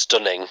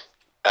stunning,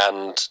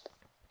 and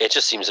it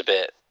just seems a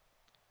bit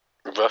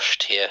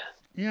rushed here.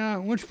 Yeah,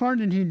 which part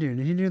did he do?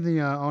 Did he do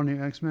the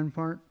all-new X-Men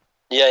part?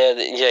 Yeah,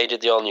 he did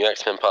the all-new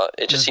X-Men part.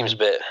 It just seems a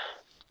bit...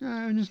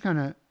 just kind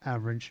of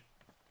average,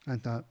 I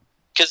thought.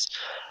 Because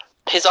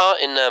his art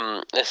in...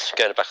 This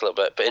going back a little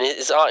bit, but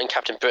his art in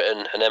Captain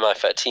Britain and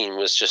MI13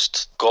 was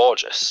just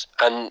gorgeous.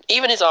 And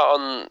even his art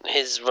on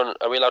his run...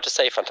 Are we allowed to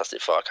say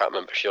Fantastic Four? I can't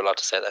remember if you're allowed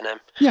to say that name.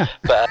 Yeah.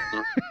 But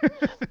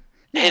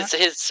Yeah.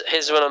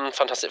 his run on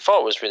Fantastic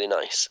Four was really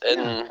nice.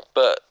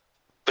 But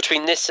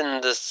between this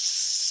and the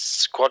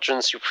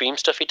Squadron Supreme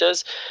stuff he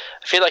does,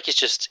 I feel like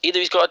either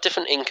he's got a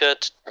different inker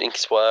to ink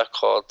his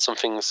work, or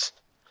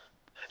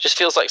just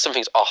feels like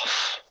something's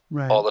off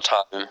all the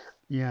time.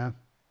 Yeah,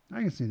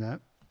 I can see that.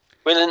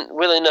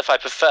 Weirdly enough, I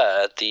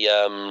prefer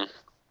the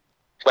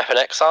Weapon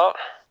X art.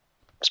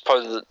 It's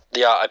probably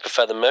the art I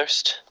prefer the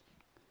most.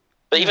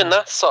 But even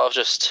that's sort of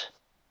just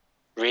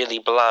really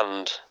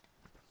bland.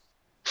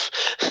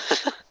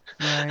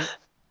 Right.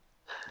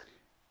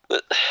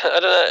 I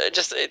don't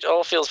know. It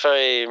all feels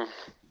very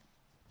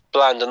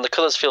bland, and the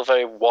colours feel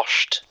very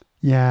washed.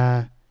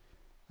 Yeah.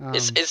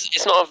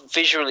 It's not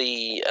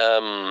visually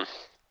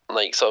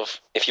like sort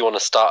of, if you want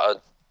to start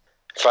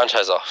a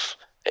franchise off,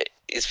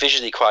 it's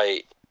visually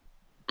quite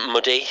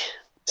muddy,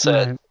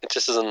 so it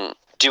just doesn't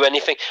do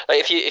anything.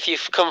 Like if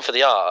you've come for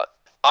the art,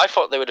 I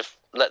thought they would have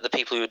let the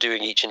people who were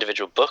doing each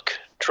individual book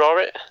draw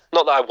it.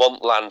 Not that I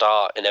want land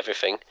art in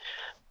everything,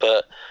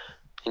 but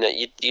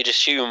you'd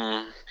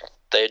assume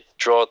they'd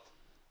draw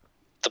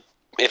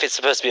if it's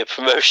supposed to be a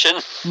promotion.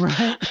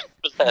 Right.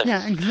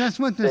 Yeah, because that's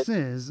what this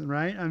is,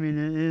 right? I mean,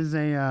 it is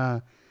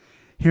a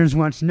here's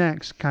what's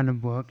next kind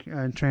of book,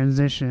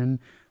 transition,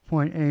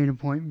 point A to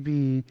point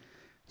B.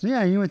 So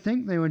yeah, you would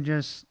think they would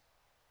just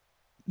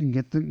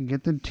get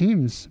the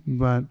teams,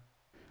 but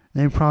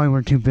they probably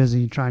were too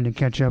busy trying to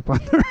catch up on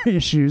their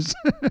issues.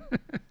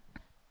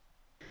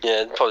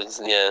 Yeah, probably.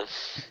 Yeah,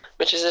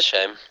 which is a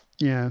shame.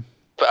 Yeah.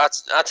 But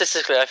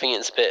artistically, I think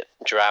it's a bit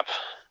drab.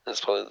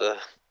 That's probably the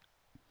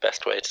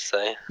best way to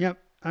say. Yep,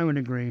 I would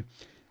agree.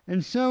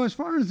 And so, as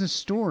far as the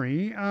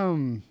story,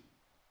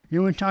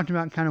 we talked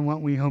about kind of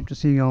what we hope to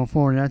see going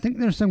forward. And I think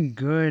there's some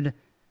good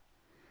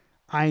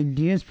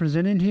ideas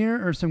presented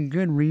here, or some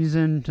good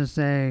reason to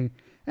say,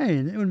 hey,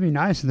 it would be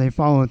nice if they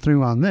followed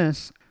through on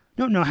this.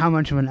 Don't know how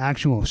much of an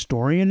actual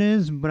story it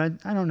is, but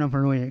I don't know if I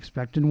really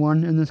expected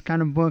one in this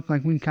kind of book.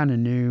 Like, we kind of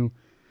knew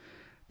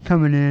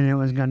coming in it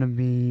was going to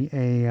be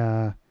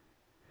a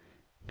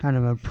kind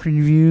of a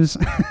previews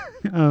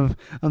of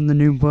the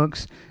new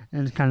books,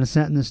 and kind of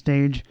setting the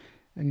stage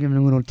and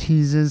giving little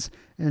teases.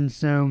 And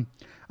so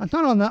I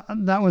thought all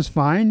that was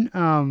fine.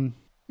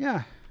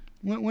 Yeah.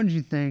 What did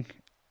you think?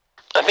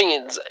 I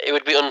think it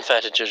would be unfair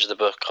to judge the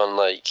book on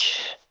like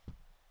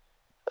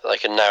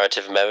a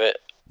narrative merit,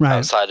 right,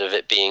 outside of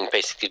it being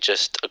basically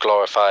just a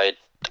glorified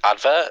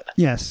advert.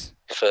 Yes.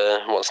 For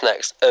what's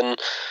next, and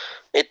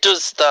it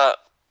does that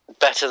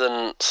better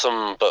than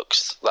some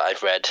books that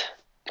I've read.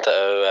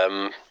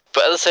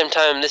 But at the same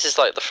time, this is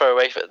like the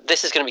throwaway.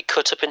 This is going to be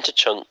cut up into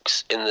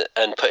chunks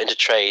and put into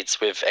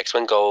trades with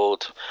X-Men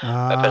Gold,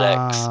 Weapon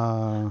X,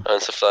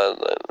 and stuff like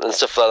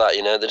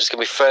that. They're just going to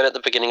be thrown at the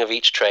beginning of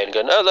each trade and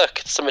going, "Oh look,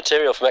 it's some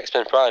material from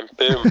X-Men Prime."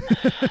 Boom,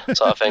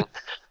 sort of thing.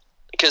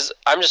 Because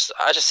I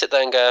just sit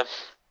there and go,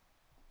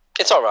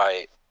 "It's all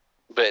right,"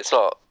 but it's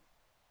not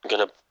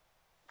going to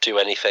do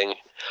anything.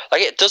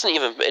 Like it doesn't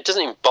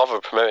even bother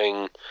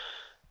promoting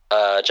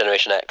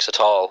Generation X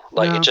at all.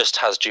 Like no. It just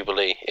has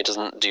Jubilee. It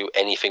doesn't do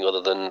anything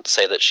other than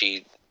say that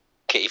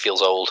Kitty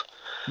feels old.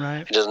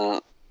 Right. It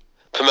doesn't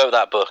promote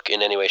that book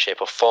in any way,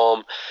 shape, or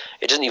form.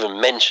 It doesn't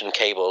even mention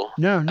Cable.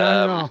 No,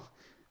 not at all.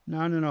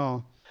 Not at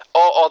all.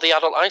 Or the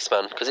adult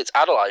Iceman, because it's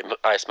adult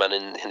Iceman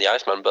in the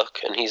Iceman book,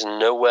 and he's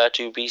nowhere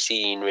to be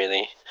seen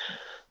really.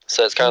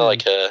 So it's kind of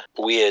like a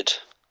weird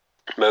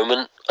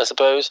moment, I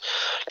suppose,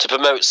 to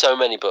promote so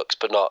many books,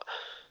 but not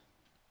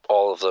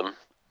all of them.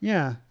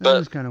 Yeah, that But-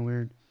 is kind of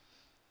weird.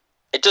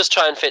 It does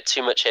try and fit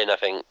too much in, I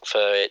think,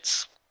 for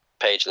its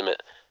page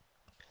limit.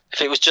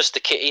 If it was just the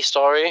Kitty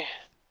story,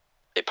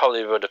 it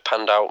probably would have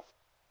panned out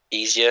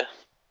easier.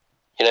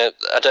 You know,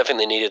 I don't think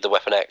they needed the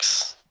Weapon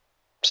X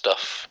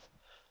stuff.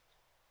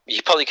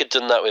 You probably could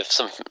have done that with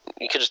some.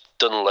 You could have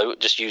done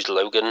just used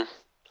Logan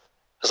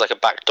as like a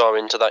backdoor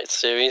into that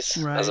series,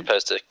 Right. as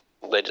opposed to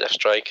Lady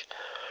Deathstrike.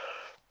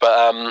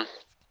 But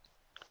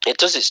it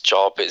does its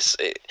job.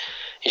 It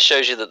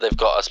shows you that they've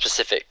got a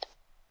specific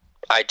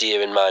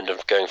idea in mind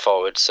of going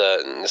forward. So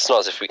it's not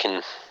as if we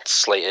can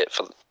slate it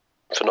for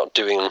not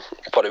doing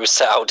what it was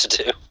set out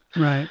to do.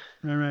 Right.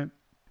 All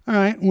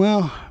right.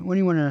 Well, what do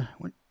you want to?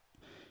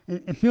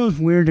 It feels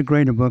weird to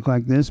grade a book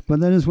like this, but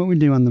that is what we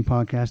do on the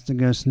podcast, The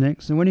Ghost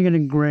Nick. So, what are you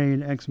going to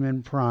grade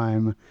X-Men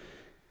Prime?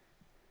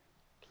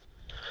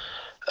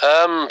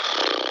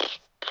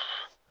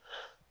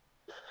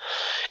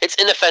 It's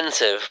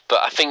inoffensive,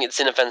 but I think it's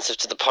inoffensive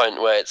to the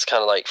point where it's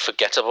kind of like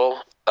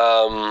forgettable.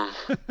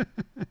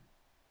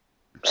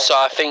 So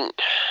I think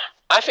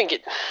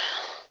it.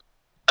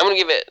 I'm gonna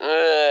give it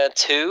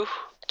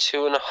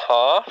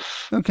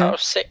 2.5 Okay. out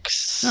of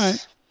 6. All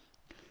right.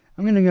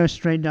 I'm going to go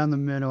straight down the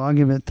middle. I'll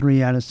give it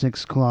 3 out of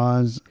 6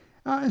 claws.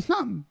 It's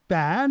not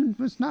bad,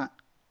 but it's not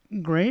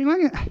great.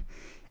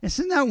 It's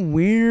in that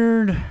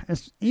weird,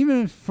 it's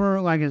even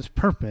for like its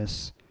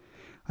purpose.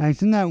 Like,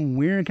 it's in that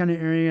weird kind of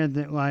area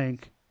that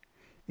like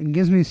it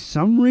gives me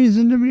some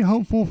reason to be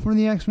hopeful for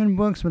the X-Men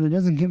books, but it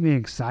doesn't get me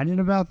excited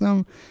about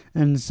them.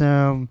 And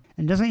so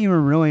it doesn't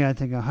even really, I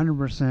think,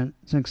 100%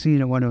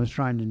 succeed at what it was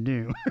trying to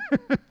do.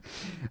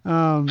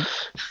 And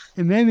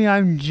maybe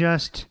I'm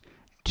just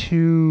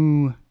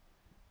too,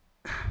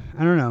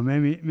 I don't know,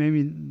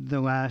 maybe the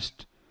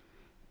last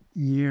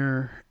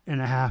year and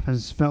a half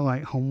has felt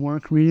like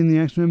homework reading the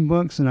X-Men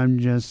books, and I'm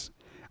gonna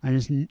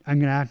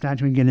have to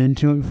actually get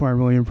into it before I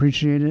really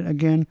appreciate it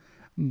again.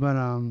 But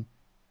I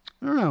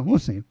don't know, we'll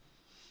see.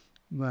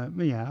 But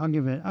yeah, I'll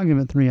give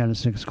it 3 out of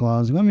 6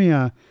 claws. Let me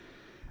go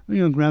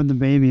grab the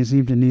baby and see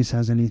if Denise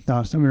has any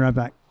thoughts. I'll be right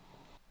back.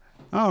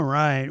 All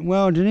right.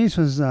 Well, Denise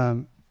was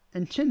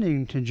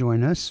intending to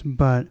join us,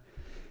 but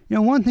you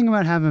know, one thing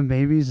about having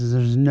babies is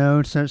there's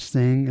no such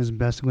thing as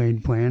best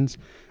laid plans.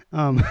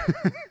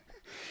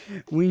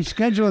 We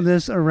schedule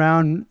this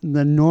around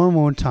the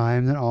normal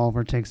time that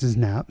Oliver takes his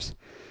naps.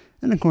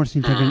 And of course,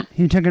 he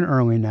took an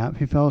early nap.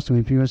 He fell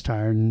asleep. He was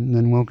tired and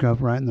then woke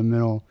up right in the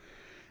middle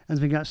as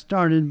we got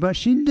started. But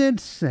she did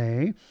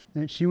say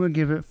that she would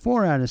give it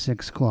 4 out of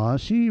 6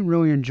 claws. She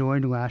really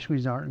enjoyed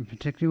Lashley's art in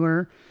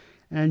particular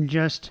and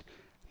just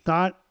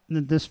thought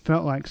that this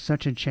felt like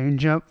such a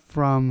change up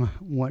from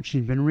what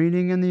she'd been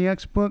reading in the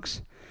X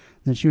books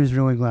that she was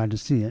really glad to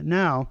see it.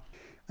 Now,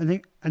 I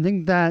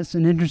think that's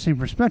an interesting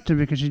perspective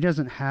because she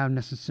doesn't have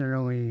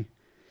necessarily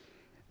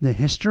the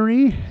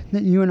history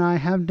that you and I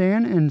have,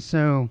 Dan, and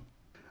so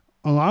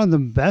a lot of the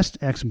best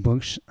X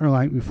books are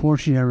like before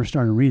she ever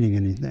started reading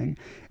anything.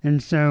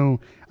 And so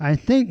I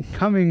think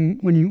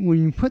when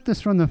you put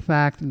this from the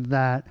fact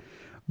that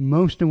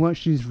most of what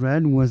she's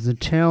read was the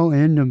tail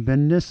end of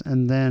Bendis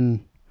and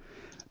then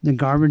the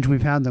garbage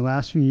we've had the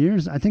last few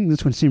years, I think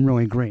this would seem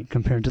really great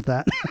compared to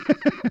that.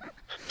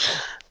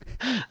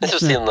 This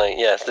would seem like,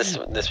 yes, this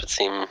would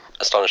seem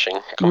astonishing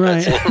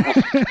Right.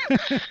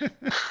 compared to...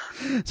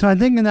 So I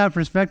think in that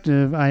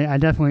perspective, I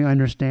definitely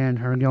understand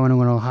her going a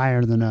little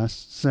higher than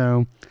us.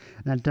 So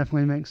that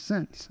definitely makes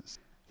sense.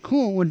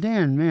 Cool. Well,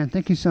 Dan, man,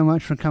 thank you so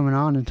much for coming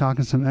on and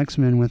talking some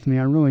X-Men with me.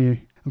 I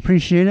really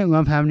appreciate it.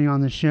 Love having you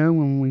on the show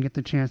when we get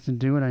the chance to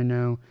do it. I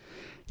know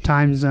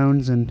time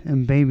zones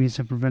and babies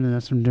have prevented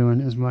us from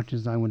doing as much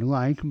as I would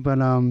like.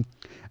 But I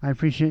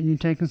appreciate you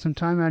taking some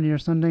time out of your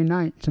Sunday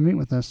night to meet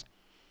with us.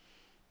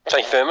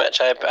 Thank you very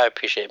much. I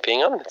appreciate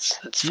being on.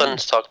 It's fun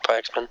to talk about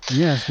X-Men.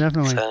 Yes,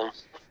 definitely.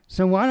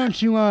 So why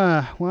don't you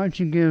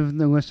give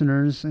the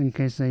listeners, in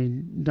case they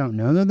don't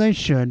know, though they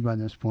should by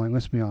this point,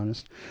 let's be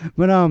honest.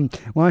 But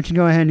why don't you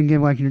go ahead and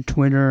give like your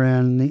Twitter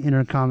and the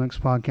Inner Comics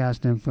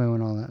podcast info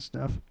and all that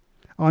stuff,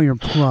 all your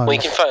plugs. Well,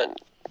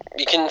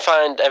 you can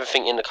find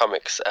everything in the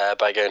comics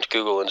by going to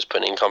Google and just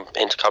putting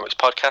Inter Comics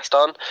podcast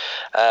on.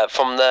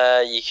 From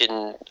there, you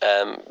can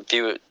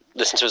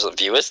listen to us on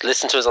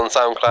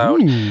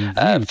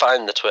SoundCloud.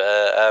 Find the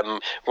Twitter.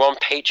 We're on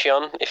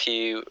Patreon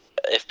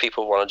if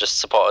people want to just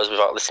support us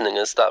without listening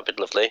to us, that would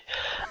be lovely.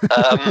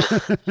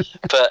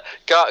 But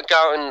go out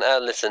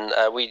and listen.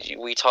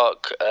 We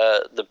talk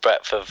the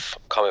breadth of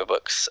comic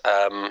books.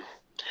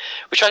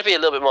 We try to be a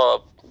little bit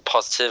more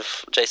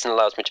positive. Jason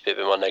allows me to be a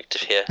bit more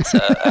negative here. So,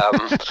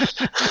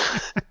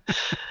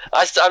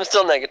 I'm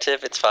still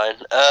negative. It's fine.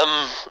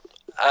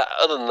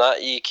 Other than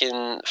that, you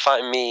can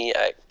find me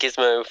at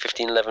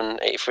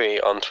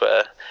Gizmo151183 on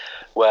Twitter,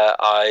 where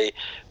I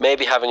may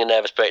be having a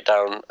nervous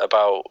breakdown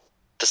about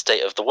the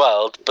state of the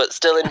world, but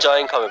still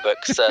enjoying comic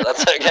books, so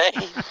that's okay.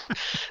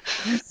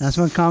 That's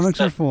what comics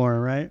are for,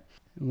 right?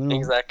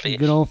 Exactly.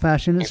 Good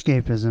old-fashioned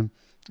escapism.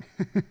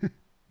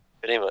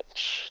 Pretty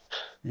much.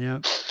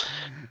 Yep.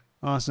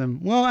 Awesome.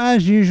 Well,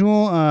 as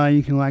usual,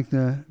 you can like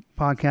the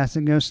podcast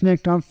that goes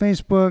Snicked on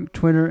Facebook.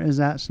 Twitter is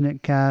at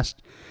SnickCast.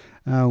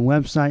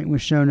 Website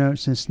with show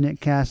notes is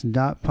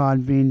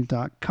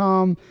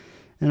snickcast.podbean.com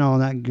and all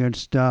that good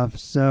stuff.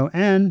 So,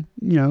 and,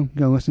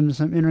 go listen to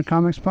some Inner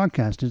Comics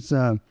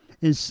podcast.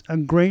 It's a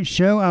great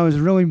show. I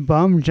was really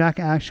bummed. Jack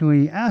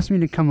actually asked me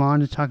to come on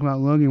to talk about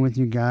Logan with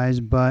you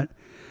guys, but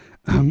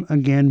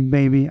again,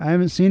 baby, I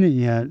haven't seen it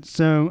yet.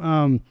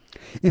 So,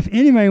 if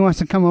anybody wants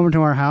to come over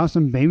to our house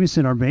and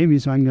babysit our baby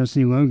so I can go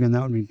see Logan,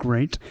 that would be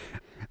great.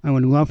 I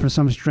would love for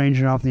some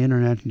stranger off the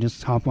internet to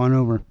just hop on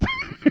over.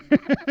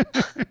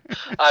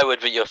 I would,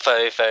 but you're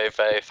very, very,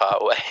 very far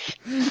away.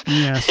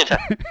 Yes.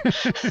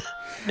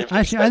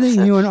 Actually, I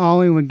think you and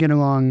Ollie would get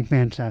along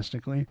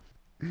fantastically.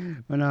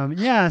 But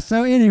yeah.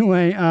 So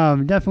anyway,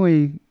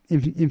 definitely,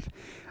 if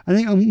I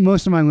think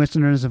most of my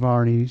listeners have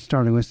already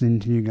started listening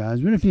to you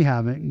guys, but if you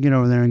haven't, get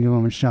over there and give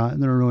them a shot.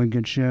 They're a really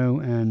good show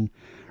and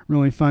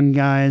really fun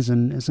guys,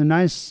 and it's a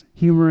nice,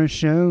 humorous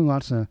show.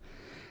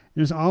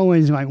 There's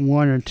always like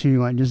one or two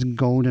like just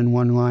golden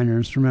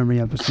one-liners from every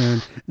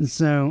episode. And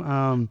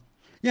so,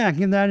 yeah,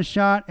 give that a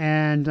shot.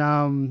 And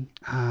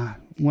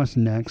what's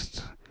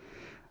next?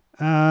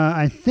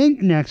 I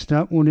think next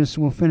up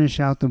we'll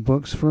finish out the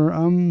books for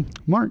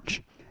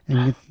March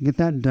and get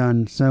that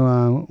done.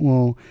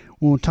 So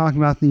we'll talk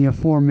about the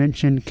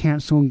aforementioned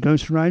canceled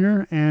Ghost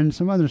Rider and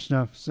some other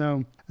stuff.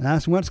 So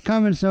that's what's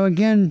coming. So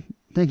again,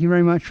 thank you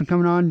very much for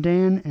coming on,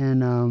 Dan,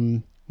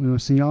 and we will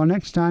see y'all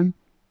next time.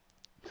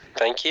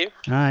 Thank you.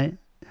 All right.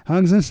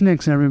 Hugs and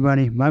snicks,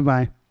 everybody.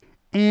 Bye-bye.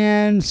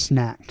 And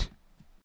snacked.